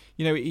 and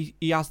he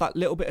has that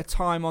little bit of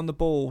time on the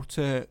ball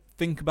to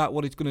think about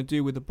what he's going to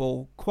do with the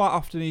ball. Quite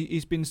often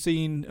he's been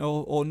seen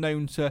or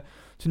known to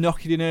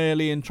knock it in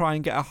early and try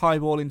and get a high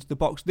ball into the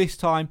box. This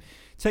time,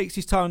 takes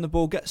his time on the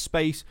ball, gets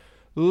space,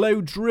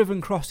 low driven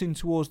crossing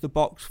towards the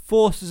box,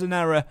 forces an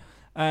error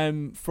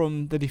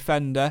from the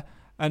defender,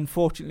 and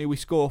fortunately we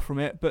score from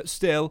it. But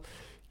still,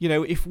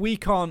 if we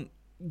can't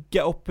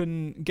get up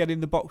and get in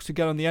the box to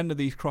get on the end of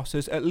these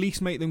crosses, at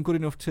least make them good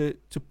enough to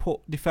put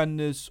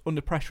defenders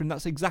under pressure, and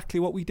that's exactly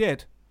what we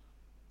did.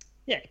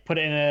 Yeah, put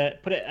it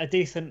a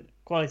decent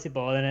quality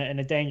ball in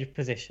a dangerous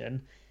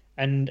position,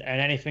 and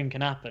anything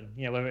can happen.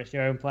 Whether it's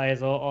your own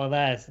players or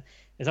theirs,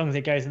 as long as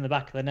it goes in the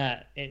back of the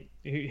net,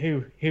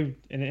 who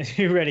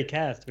really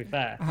cares? To be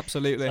fair,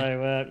 absolutely.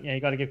 So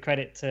you got to give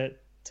credit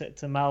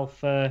to Mal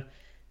for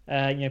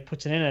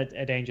putting in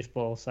a dangerous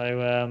ball.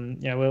 So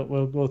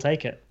we'll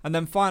take it. And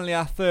then finally,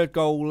 our third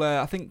goal,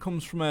 I think,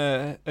 comes from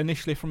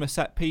initially from a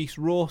set piece.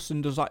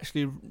 Rawson does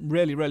actually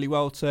really, really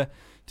well to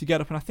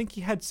get up, and I think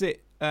he heads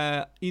it.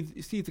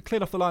 It's either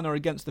cleared off the line or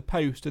against the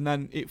post, and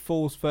then it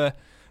falls for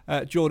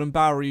Jordan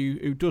Bowery,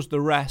 who does the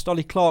rest.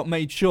 Ollie Clark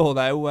made sure,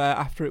 though,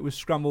 after it was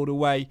scrambled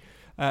away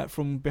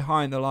from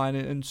behind the line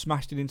and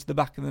smashed it into the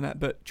back of the net.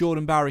 But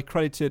Jordan Bowery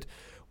credited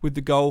with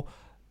the goal.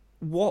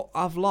 What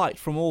I've liked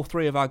from all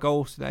 3 of our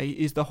goals today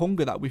is the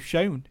hunger that we've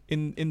shown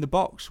in the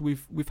box.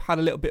 We've had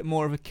a little bit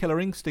more of a killer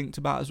instinct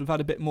about us. We've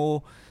had a bit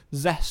more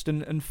zest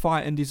and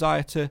fight and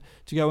desire to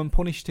go and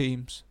punish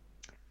teams.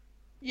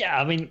 Yeah,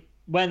 I mean,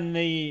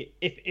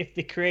 if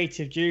the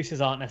creative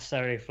juices aren't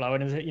necessarily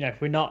flowing,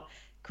 if we're not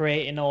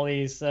creating all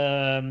these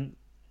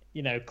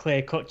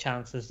clear cut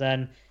chances,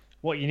 then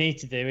what you need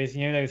to do is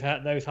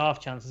those half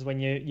chances when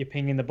you're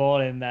pinging the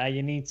ball in there,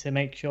 you need to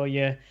make sure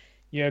you're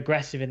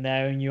aggressive in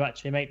there and you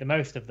actually make the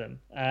most of them.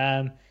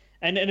 And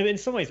in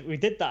some ways we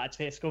did that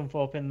actually at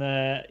Scunthorpe in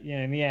the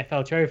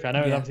AFL Trophy. I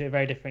know it was obviously a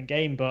very different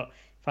game, but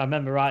if I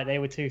remember right, they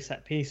were 2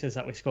 set pieces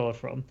that we scored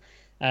from.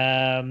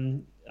 I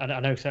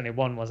know certainly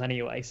one was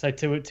anyway. So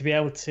to be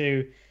able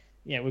to,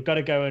 we've got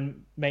to go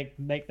and make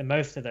the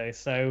most of those.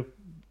 So,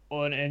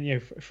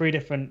 3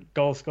 different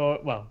goal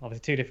scorers, well,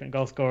 obviously 2 different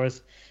goal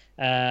scorers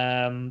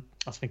I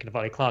was thinking of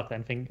Ollie Clark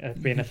then,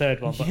 being a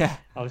third one, but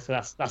obviously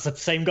that's the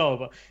same goal.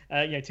 But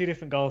two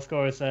different goal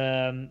scorers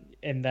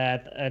in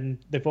there, and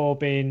they've all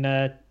been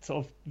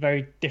sort of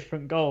very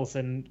different goals.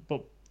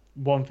 But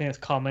one thing that's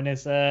common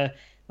is, like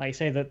you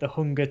say, that the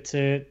hunger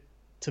to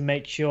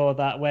make sure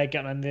that we're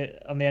getting on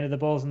the end of the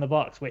balls in the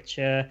box, which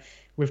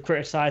we've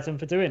criticised them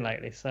for doing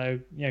lately. So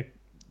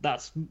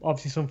that's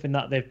obviously something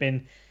that they've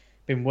been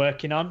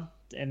working on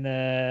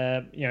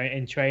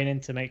in training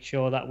to make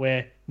sure that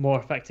we're more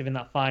effective in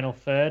that final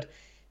third.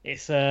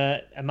 It's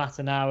a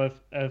matter now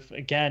of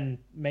again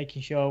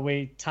making sure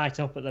we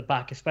tighten up at the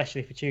back,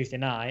 especially for Tuesday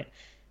night,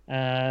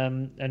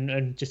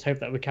 and just hope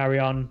that we carry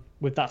on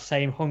with that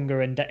same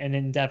hunger and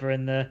endeavour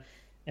in the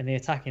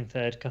attacking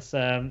third, because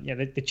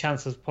the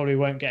chances probably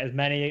won't get as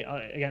many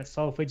against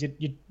Salford.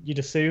 You'd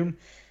assume,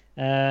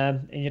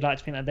 and you'd like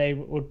to think that they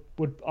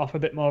would offer a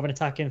bit more of an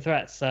attacking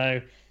threat. So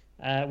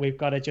we've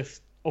got to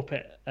just up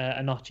it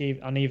a notch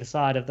on either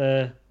side of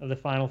the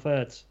final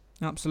thirds.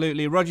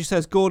 Absolutely. Roger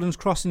says Gordon's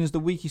crossing is the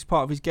weakest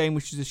part of his game,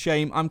 which is a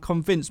shame. I'm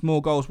convinced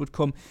more goals would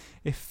come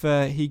if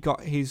he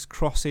got his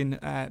crossing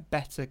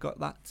better, got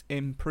that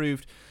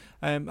improved.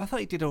 I thought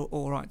he did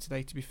all right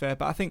today, to be fair.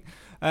 But I think,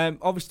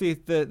 obviously,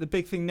 the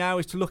big thing now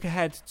is to look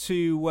ahead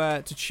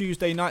to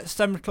Tuesday night,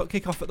 7 o'clock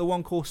kickoff at the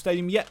One Call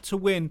Stadium, yet to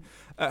win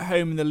at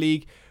home in the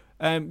league.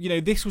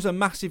 This was a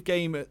massive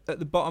game at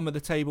the bottom of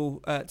the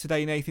table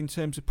today, Nathan, in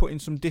terms of putting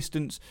some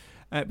distance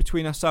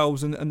between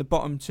ourselves and the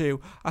bottom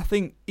two. I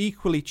think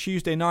equally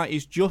Tuesday night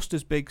is just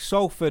as big.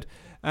 Salford,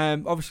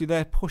 obviously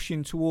they're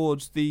pushing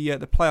towards the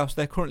playoffs.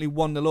 They're currently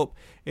 1-0 up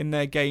in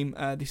their game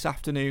this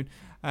afternoon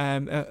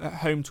at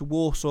home to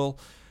Walsall.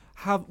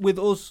 With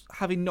us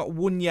having not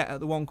won yet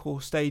at the One Call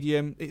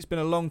Stadium, it's been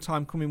a long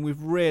time coming.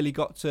 We've really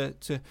got to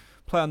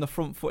play on the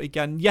front foot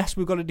again. Yes,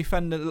 we've got to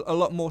defend a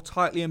lot more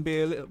tightly and be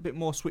a little bit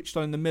more switched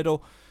on in the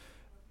middle.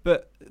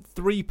 But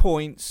 3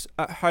 points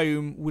at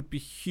home would be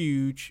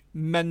huge,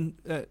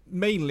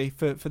 mainly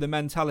for the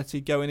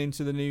mentality going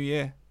into the new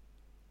year.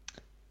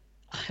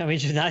 I mean,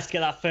 it's nice to get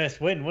that first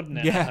win, wouldn't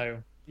it? Yeah. At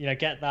home?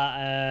 Get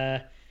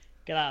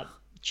that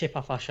chip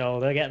off our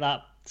shoulder, get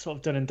that sort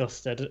of done and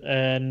dusted,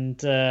 and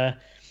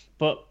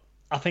but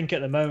I think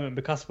at the moment,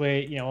 because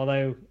we,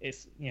 although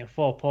it's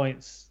 4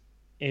 points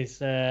is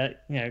could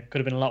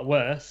have been a lot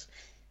worse.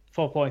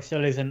 4 points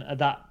still isn't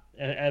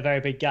a very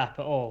big gap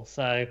at all.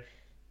 So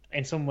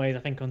in some ways, I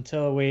think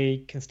until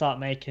we can start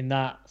making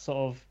that sort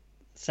of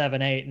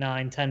 7, 8,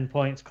 9, 10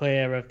 points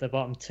clear of the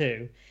bottom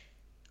two,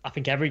 I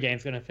think every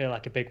game's going to feel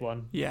like a big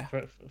one. Yeah.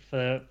 For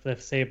the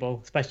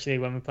foreseeable, especially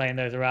when we're playing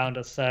those around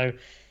us. So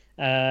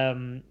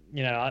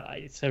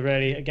it's a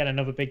really, again,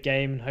 another big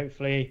game, and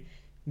hopefully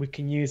we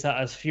can use that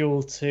as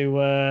fuel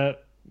to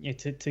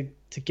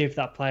give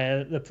that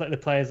the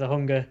players the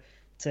hunger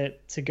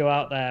to go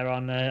out there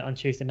on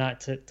Tuesday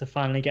night to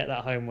finally get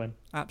that home win.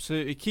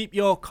 Absolutely. Keep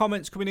your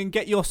comments coming in.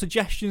 Get your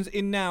suggestions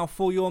in now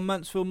for your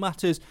Mansfield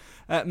Matters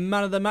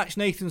man of the match.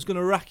 Nathan's going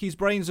to rack his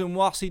brains, and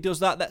whilst he does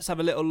that, let's have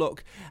a little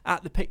look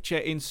at the picture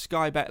in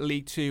Sky Bet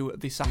League 2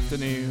 this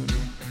afternoon.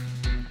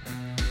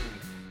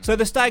 So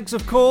the Stags,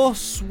 of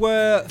course,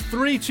 were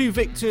 3-2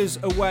 victors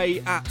away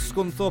at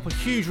Scunthorpe. A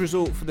huge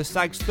result for the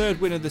Stags. Third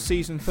win of the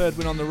season, third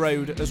win on the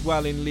road as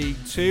well in League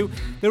 2.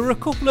 There were a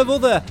couple of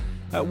other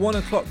 1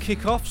 o'clock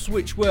kickoffs,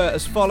 which were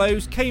as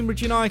follows.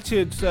 Cambridge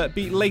United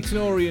beat Leyton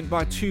Orient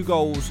by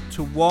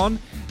 2-1.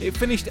 It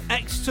finished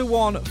Exeter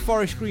 1,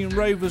 Forest Green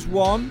Rovers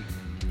 1.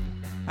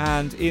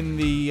 And in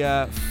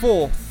the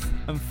fourth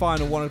and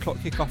final 1 o'clock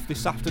kickoff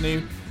this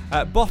afternoon,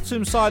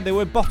 bottom side, they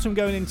were bottom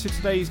going into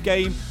today's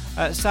game.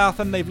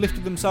 Southend, they've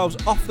lifted themselves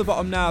off the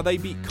bottom now. They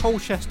beat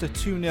Colchester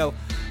 2-0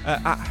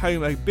 at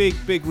home. A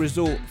big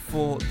result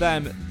for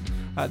them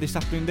this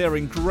afternoon. They're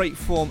in great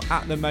form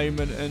at the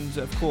moment, and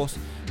of course,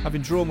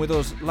 having drawn with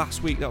us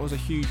last week, that was a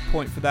huge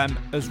point for them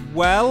as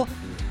well.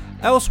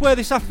 Elsewhere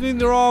this afternoon,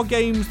 there are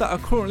games that are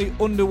currently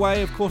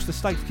underway. Of course, the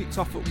Stags kicked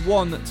off at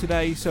 1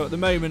 today, so at the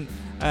moment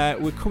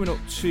we're coming up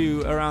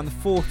to around the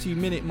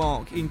 40-minute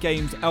mark in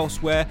games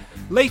elsewhere.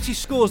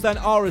 Latest scores then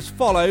are as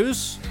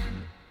follows.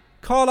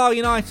 Carlisle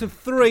United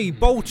 3,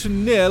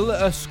 Bolton 0,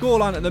 a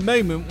scoreline at the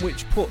moment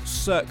which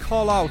puts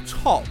Carlisle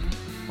top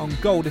on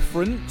goal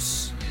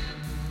difference.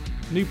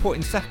 Newport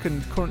in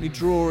second, currently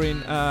drawing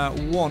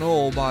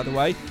 1-1 by the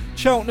way.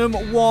 Cheltenham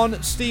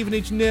 1,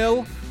 Stevenage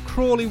 0,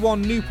 Crawley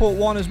 1, Newport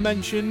 1 as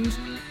mentioned.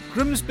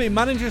 Grimsby,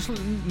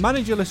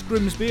 managerless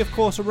Grimsby, of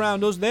course,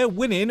 around us. They're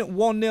winning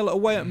 1-0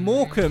 away at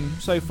Morecambe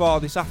so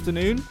far this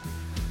afternoon.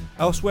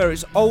 Elsewhere,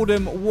 it's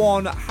Oldham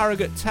 1,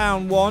 Harrogate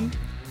Town 1.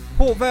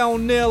 Port Vale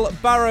 0,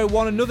 Barrow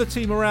 1, another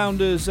team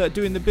around us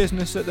doing the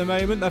business at the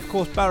moment. Of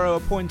course, Barrow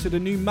appointed a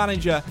new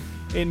manager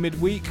in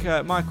midweek,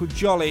 Michael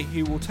Jolly,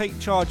 who will take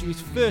charge of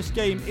his first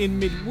game in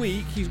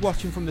midweek. He's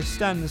watching from the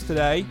stands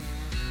today.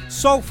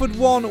 Salford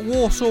 1,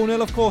 Walsall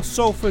 0. Of course,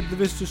 Salford, the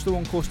visitors to the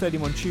One Call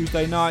Stadium on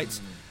Tuesday night.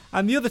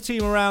 And the other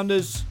team around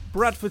us,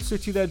 Bradford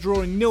City, they're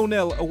drawing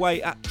 0-0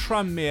 away at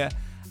Tranmere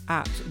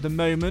at the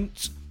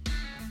moment.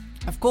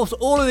 Of course,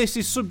 all of this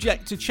is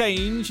subject to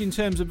change in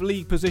terms of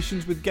league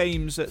positions with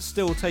games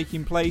still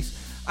taking place.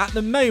 At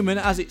the moment,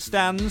 as it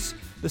stands,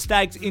 the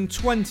Stags in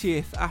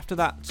 20th after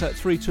that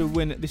 3-2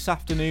 win this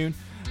afternoon.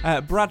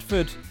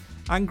 Bradford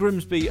and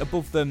Grimsby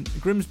above them.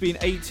 Grimsby in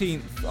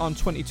 18th on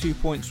 22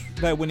 points.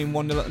 They're winning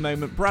 1-0 at the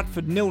moment.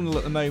 Bradford 0-0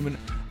 at the moment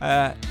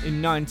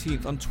in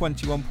 19th on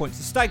 21 points.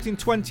 The Stags in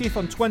 20th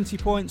on 20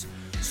 points.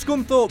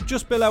 Scunthorpe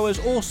just below us,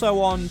 also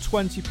on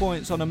 20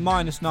 points on a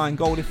 -9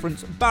 goal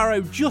difference.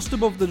 Barrow just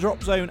above the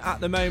drop zone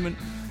at the moment.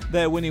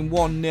 They're winning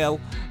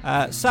 1-0.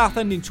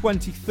 Southend in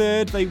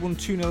 23rd. They won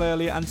 2-0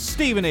 earlier. And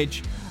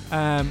Stevenage,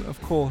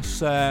 of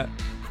course,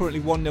 currently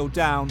 1-0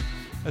 down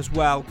as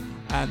well.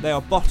 And they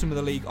are bottom of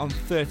the league on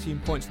 13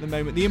 points at the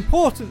moment. The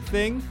important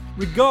thing,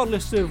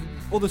 regardless of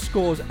other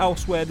scores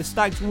elsewhere, the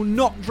Stags will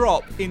not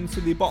drop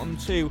into the bottom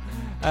two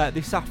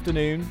this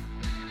afternoon,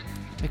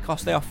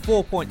 because they are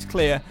 4 points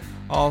clear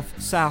of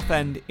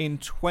Southend in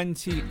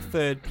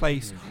 23rd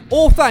place.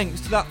 All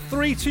thanks to that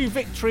 3-2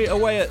 victory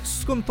away at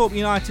Scunthorpe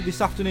United this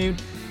afternoon.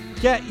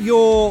 Get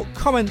your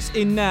comments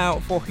in now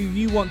for who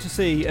you want to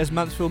see as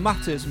Mansfield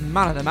Matters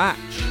man of the match.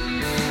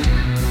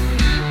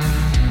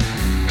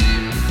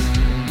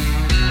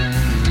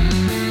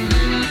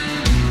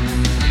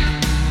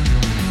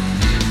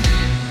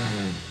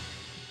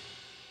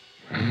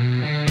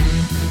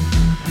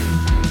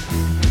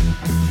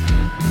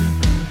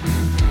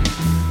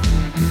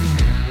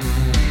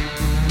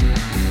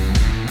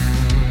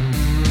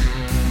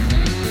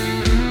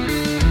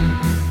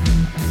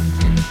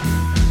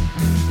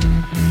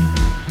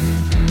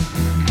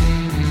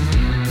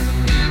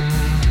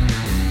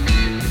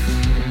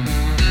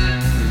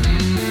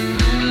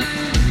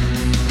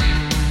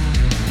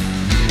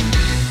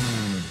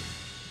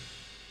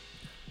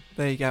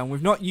 There you go. And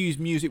we've not used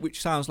music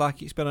which sounds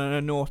like it's been on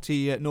a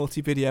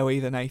naughty video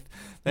either, Nath.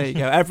 There you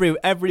go.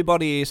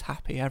 Everybody is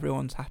happy.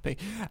 Everyone's happy.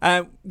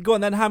 Go on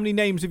then. How many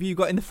names have you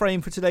got in the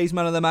frame for today's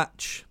man of the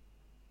match?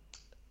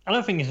 I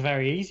don't think it's a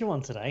very easy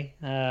one today,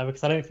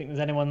 because I don't think there's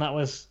anyone that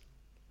was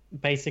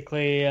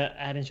basically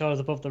head and shoulders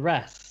above the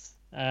rest.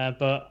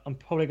 But I'm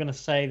probably going to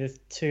say there's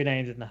two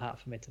names in the hat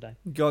for me today.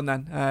 Go on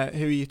then.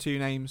 Who are your two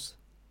names?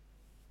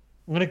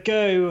 I'm going to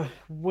go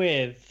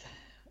with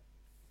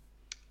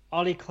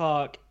Ollie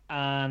Clarke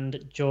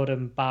and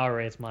Jordan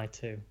Bowery as my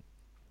two.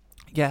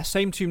 Yeah,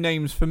 same two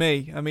names for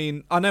me. I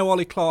mean, I know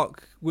Ollie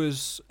Clarke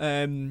was,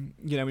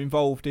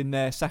 involved in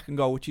their second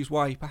goal, which is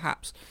why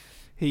perhaps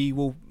he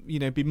will,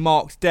 be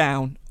marked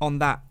down on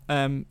that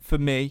for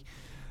me.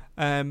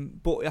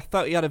 But I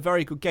thought he had a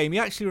very good game. He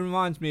actually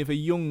reminds me of a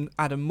young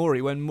Adam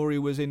Murray when Murray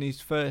was in his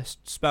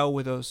first spell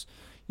with us.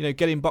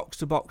 Getting box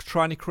to box,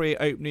 trying to create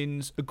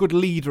openings, a good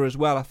leader as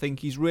well. I think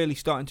he's really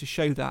starting to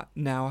show that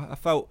now. I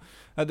felt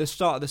at the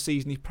start of the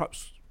season he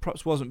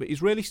perhaps wasn't, but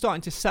he's really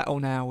starting to settle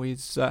now.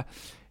 Is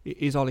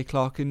Ollie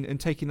Clarke and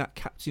taking that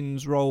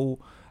captain's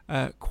role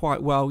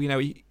quite well.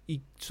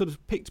 He sort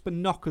of picked up a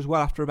knock as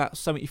well after about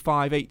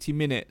 75, 80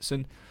 minutes,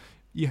 and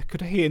you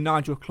could hear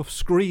Nigel Clough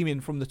screaming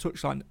from the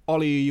touchline,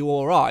 "Ollie, are you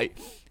all right?"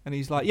 And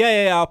he's like,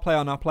 yeah, I'll play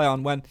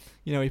on, when,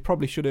 he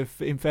probably should have,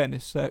 in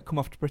fairness, come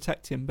off to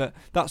protect him. But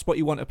that's what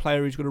you want, a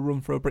player who's going to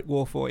run for a brick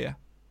wall for you.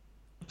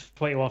 That's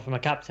what you want from a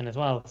captain as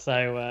well.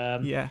 So,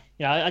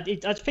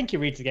 I think he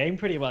reads the game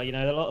pretty well.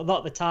 A lot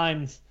of the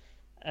times,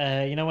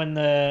 when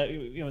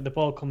the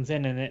ball comes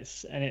in and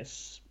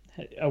it's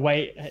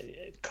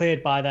away,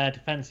 cleared by their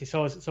defence, it's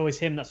always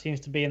him that seems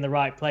to be in the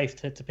right place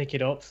to pick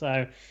it up. So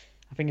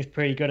I think he's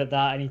pretty good at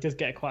that, and he does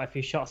get quite a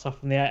few shots off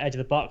from the edge of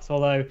the box,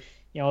 although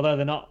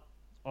they're not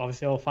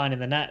obviously all finding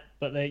the net,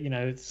 but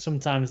they,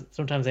 sometimes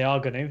they are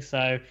going to.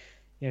 So,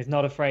 he's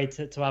not afraid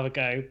to have a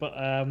go. But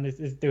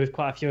there was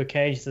quite a few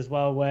occasions as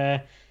well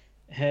where,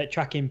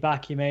 tracking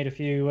back, he made a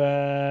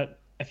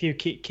few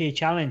key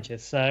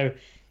challenges. So,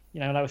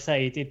 like I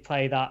say, he did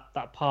play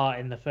that part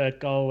in the third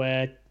goal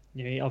where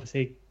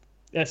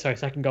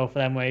second goal for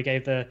them where he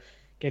gave the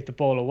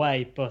ball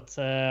away. But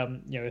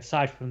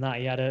aside from that,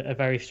 he had a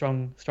very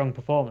strong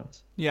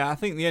performance. Yeah, I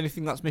think the only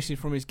thing that's missing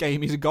from his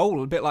game is a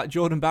goal, a bit like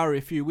Jordan Bowery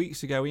a few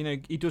weeks ago.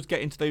 He does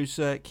get into those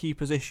key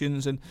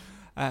positions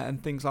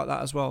and things like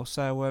that as well.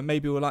 So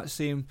maybe we'll like to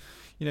see him,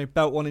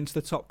 belt one into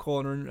the top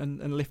corner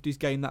and lift his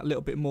game that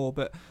little bit more.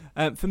 But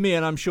for me,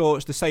 and I'm sure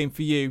it's the same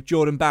for you,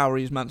 Jordan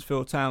Bowery is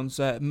Mansfield Town's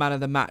man of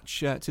the match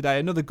today.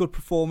 Another good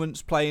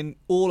performance, playing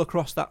all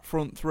across that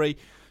front three.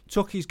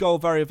 Took his goal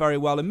very, very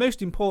well, and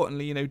most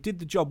importantly, did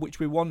the job which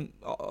we want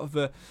of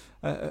the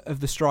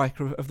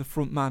striker, of the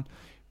front man.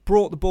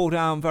 Brought the ball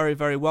down very,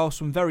 very well.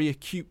 Some very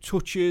acute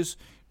touches.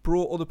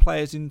 Brought other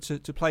players into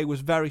play. Was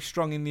very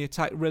strong in the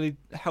attack. Really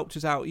helped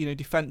us out,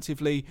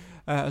 defensively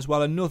as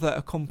well. Another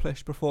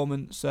accomplished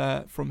performance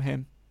from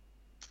him.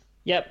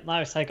 Yep, I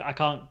would say I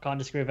can't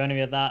disagree with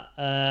any of that.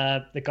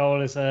 The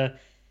goal is the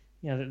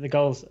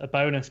goal's a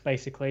bonus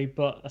basically,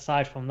 but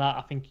aside from that,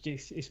 I think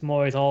it's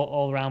more his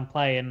all round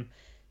play. And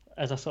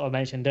as I sort of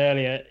mentioned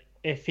earlier,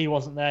 if he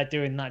wasn't there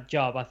doing that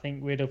job, I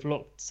think we'd have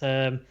looked,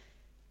 really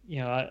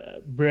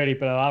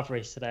below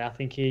average today. I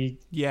think he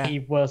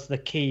was the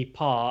key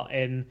part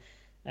in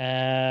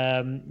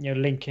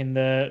linking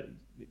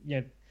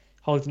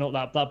holding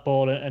up that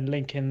ball and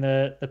linking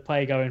the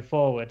play going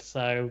forward.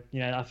 So,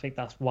 I think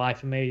that's why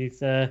for me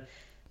he's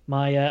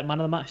my man of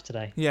the match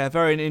today. Yeah,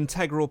 very an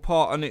integral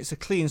part, and it's a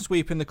clean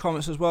sweep in the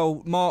comments as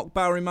well. Mark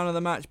Bowery, man of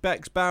the match.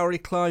 Bex Bowery,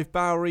 Clive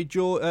Bowery,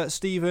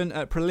 Stephen,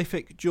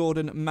 Prolific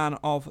Jordan, man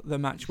of the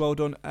match. Well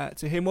done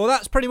to him. Well,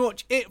 that's pretty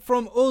much it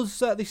from us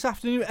this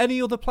afternoon. Any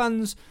other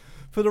plans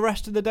for the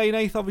rest of the day,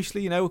 Nath?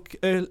 Obviously,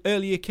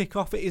 earlier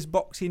kick-off, it is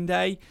Boxing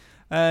Day.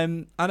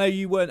 I know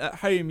you weren't at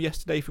home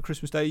yesterday for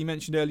Christmas Day. You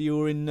mentioned earlier you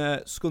were in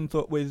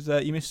Scunthorpe with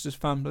your missus'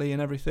 family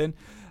and everything.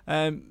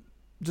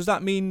 Does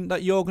that mean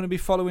that you're going to be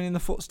following in the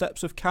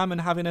footsteps of Cam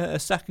and having a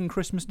second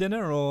Christmas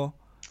dinner, or?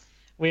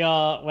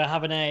 We're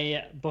having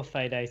a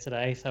buffet day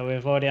today, so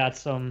we've already had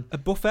some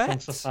buffet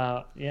stuff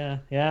out. Yeah.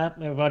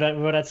 We've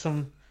already had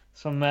some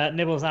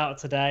nibbles out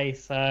today,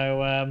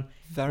 so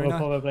Very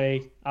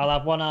nice. I'll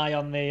have one eye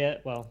on the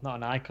not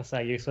an eye because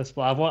they're useless,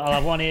 but I'll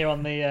have one ear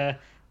on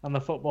the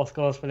football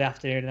scores for the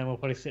afternoon, and then we'll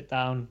probably sit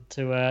down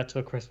to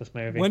a Christmas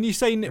movie. When you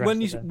say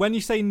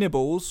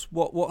nibbles,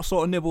 what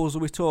sort of nibbles are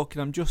we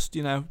talking? I'm just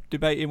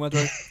debating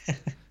whether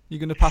you're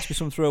going to pass me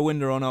some through a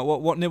window or not.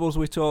 What nibbles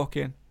are we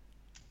talking?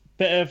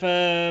 Bit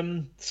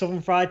of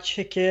southern fried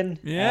chicken.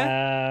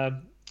 Yeah.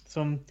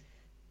 For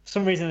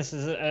some reason this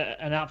is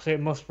an absolute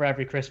must for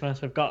every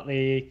Christmas. We've got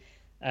the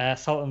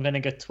salt and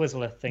vinegar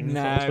Twizzler things.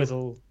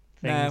 Twizzle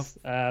things.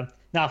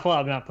 No, I thought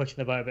I'd be pushing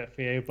the boat a bit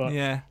for you, but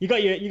yeah, you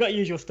got your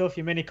usual stuff,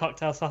 your mini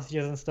cocktail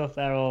sausages and stuff.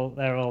 They're all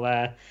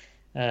there,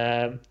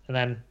 and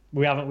then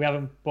we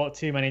haven't bought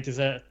too many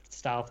dessert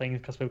style things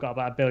because we've got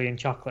about 1 billion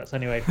chocolates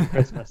anyway for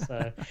Christmas.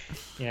 So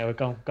we've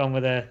gone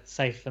with the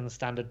safe and the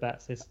standard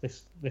bets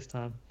this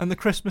time. And the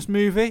Christmas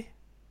movie?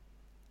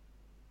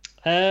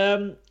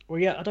 Well,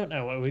 yeah, I don't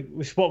know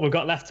what we've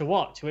got left to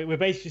watch. We're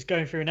basically just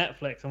going through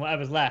Netflix and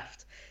whatever's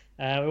left.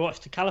 We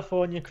watched the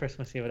California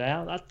Christmas the other day.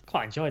 I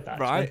quite enjoyed that.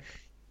 Actually. Right.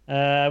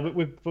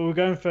 We're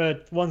going for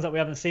ones that we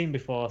haven't seen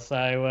before,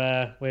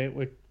 so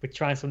we're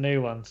trying some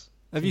new ones.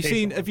 Have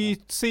you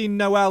seen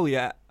Noel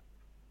yet?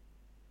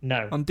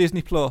 No. On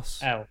Disney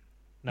Plus. Noel.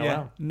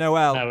 Yeah.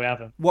 Noel. No, we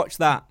haven't. Watch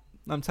that.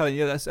 I'm telling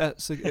you, it's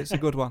a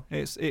good one.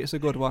 It's a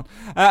good one.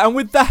 And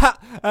with that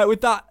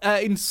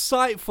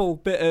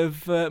insightful bit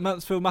of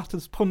Mansfield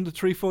Matters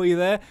punditry for you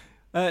there,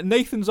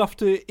 Nathan's off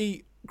to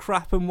eat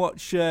crap and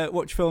watch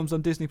films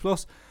on Disney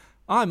Plus.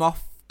 I'm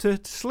off to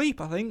sleep,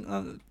 I think,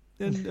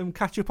 and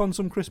catch up on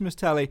some Christmas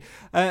telly.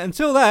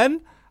 Until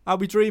then, I'll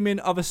be dreaming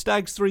of a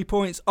Stags 3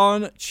 points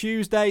on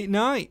Tuesday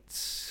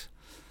night.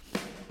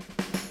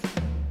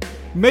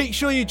 Make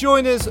sure you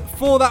join us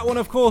for that one,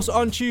 of course,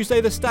 on Tuesday.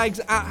 The Stags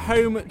at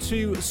home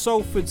to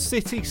Salford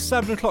City.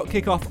 7 o'clock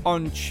kickoff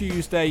on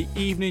Tuesday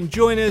evening.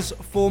 Join us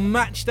for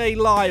Match Day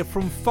Live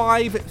from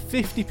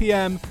 5:50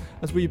 p.m.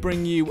 as we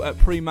bring you a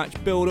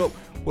pre-match build-up.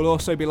 We'll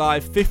also be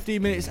live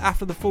 15 minutes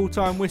after the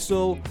full-time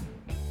whistle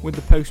with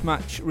the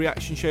post-match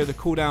reaction show, the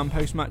cool-down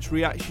post-match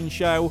reaction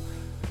show,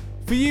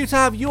 for you to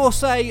have your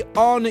say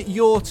on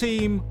your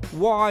team.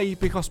 Why?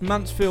 Because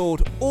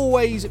Mansfield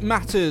always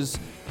matters.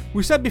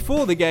 We said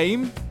before the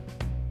game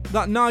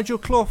that Nigel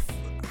Clough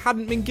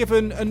hadn't been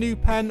given a new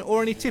pen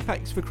or any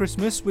Tipp-Ex for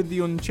Christmas with the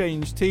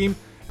unchanged team.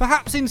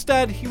 Perhaps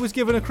instead he was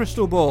given a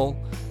crystal ball,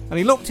 and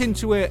he looked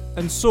into it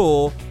and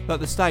saw that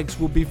the Stags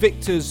would be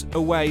victors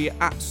away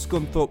at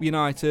Scunthorpe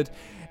United.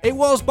 It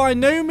was by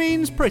no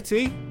means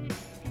pretty,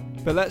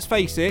 but let's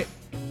face it,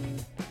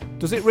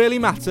 does it really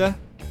matter?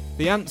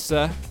 The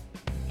answer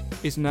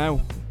is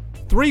no.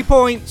 3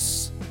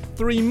 points,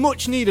 3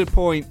 much needed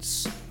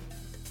points,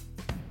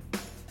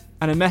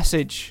 and a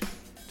message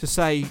to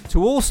say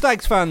to all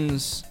Stags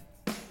fans,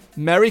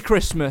 Merry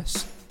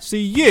Christmas.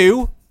 See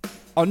you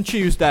on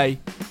Tuesday.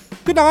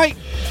 Good night.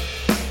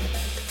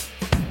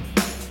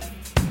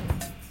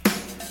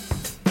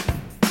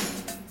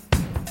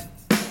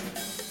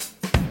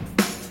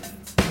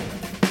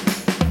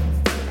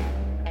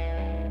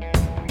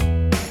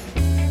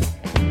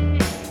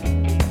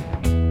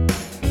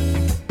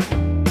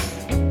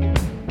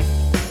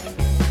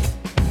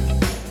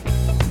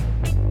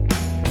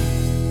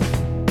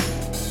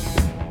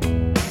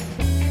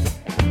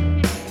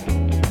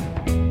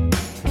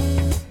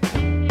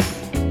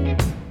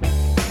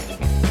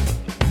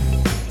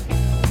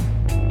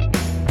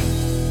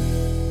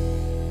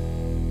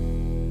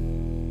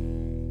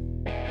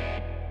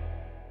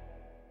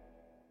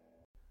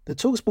 The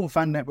TalkSport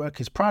Fan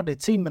Network is proudly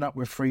teaming up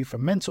with Free for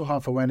Mental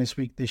Health Awareness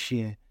Week this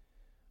year.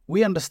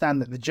 We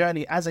understand that the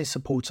journey as a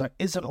supporter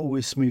isn't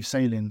always smooth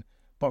sailing,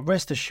 but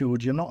rest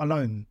assured you're not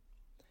alone.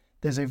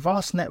 There's a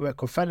vast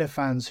network of fellow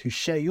fans who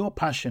share your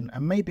passion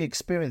and may be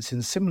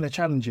experiencing similar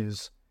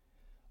challenges.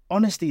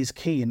 Honesty is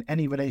key in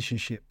any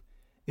relationship.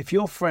 If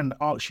your friend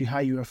asks you how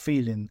you are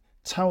feeling,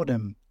 tell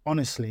them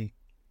honestly.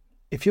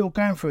 If you're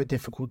going through a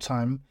difficult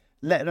time,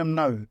 let them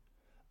know.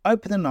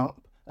 Opening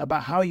up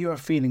about how you are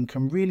feeling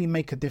can really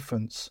make a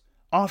difference.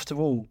 After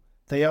all,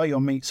 they are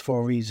your mates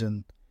for a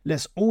reason.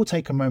 Let's all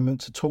take a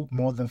moment to talk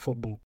more than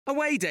football.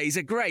 Away days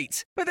are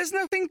great, but there's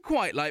nothing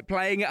quite like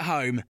playing at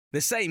home.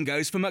 The same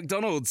goes for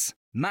McDonald's.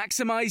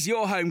 Maximise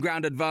your home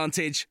ground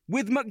advantage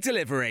with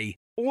McDelivery.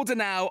 Order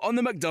now on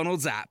the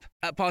McDonald's app.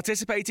 At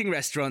participating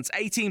restaurants,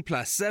 18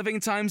 plus,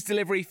 serving times,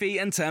 delivery fee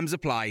and terms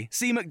apply.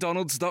 See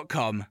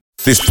mcdonalds.com.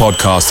 This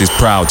podcast is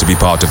proud to be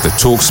part of the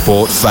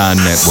TalkSport Fan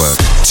Network.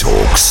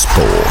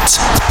 TalkSport.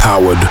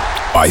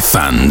 Powered by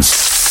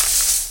fans.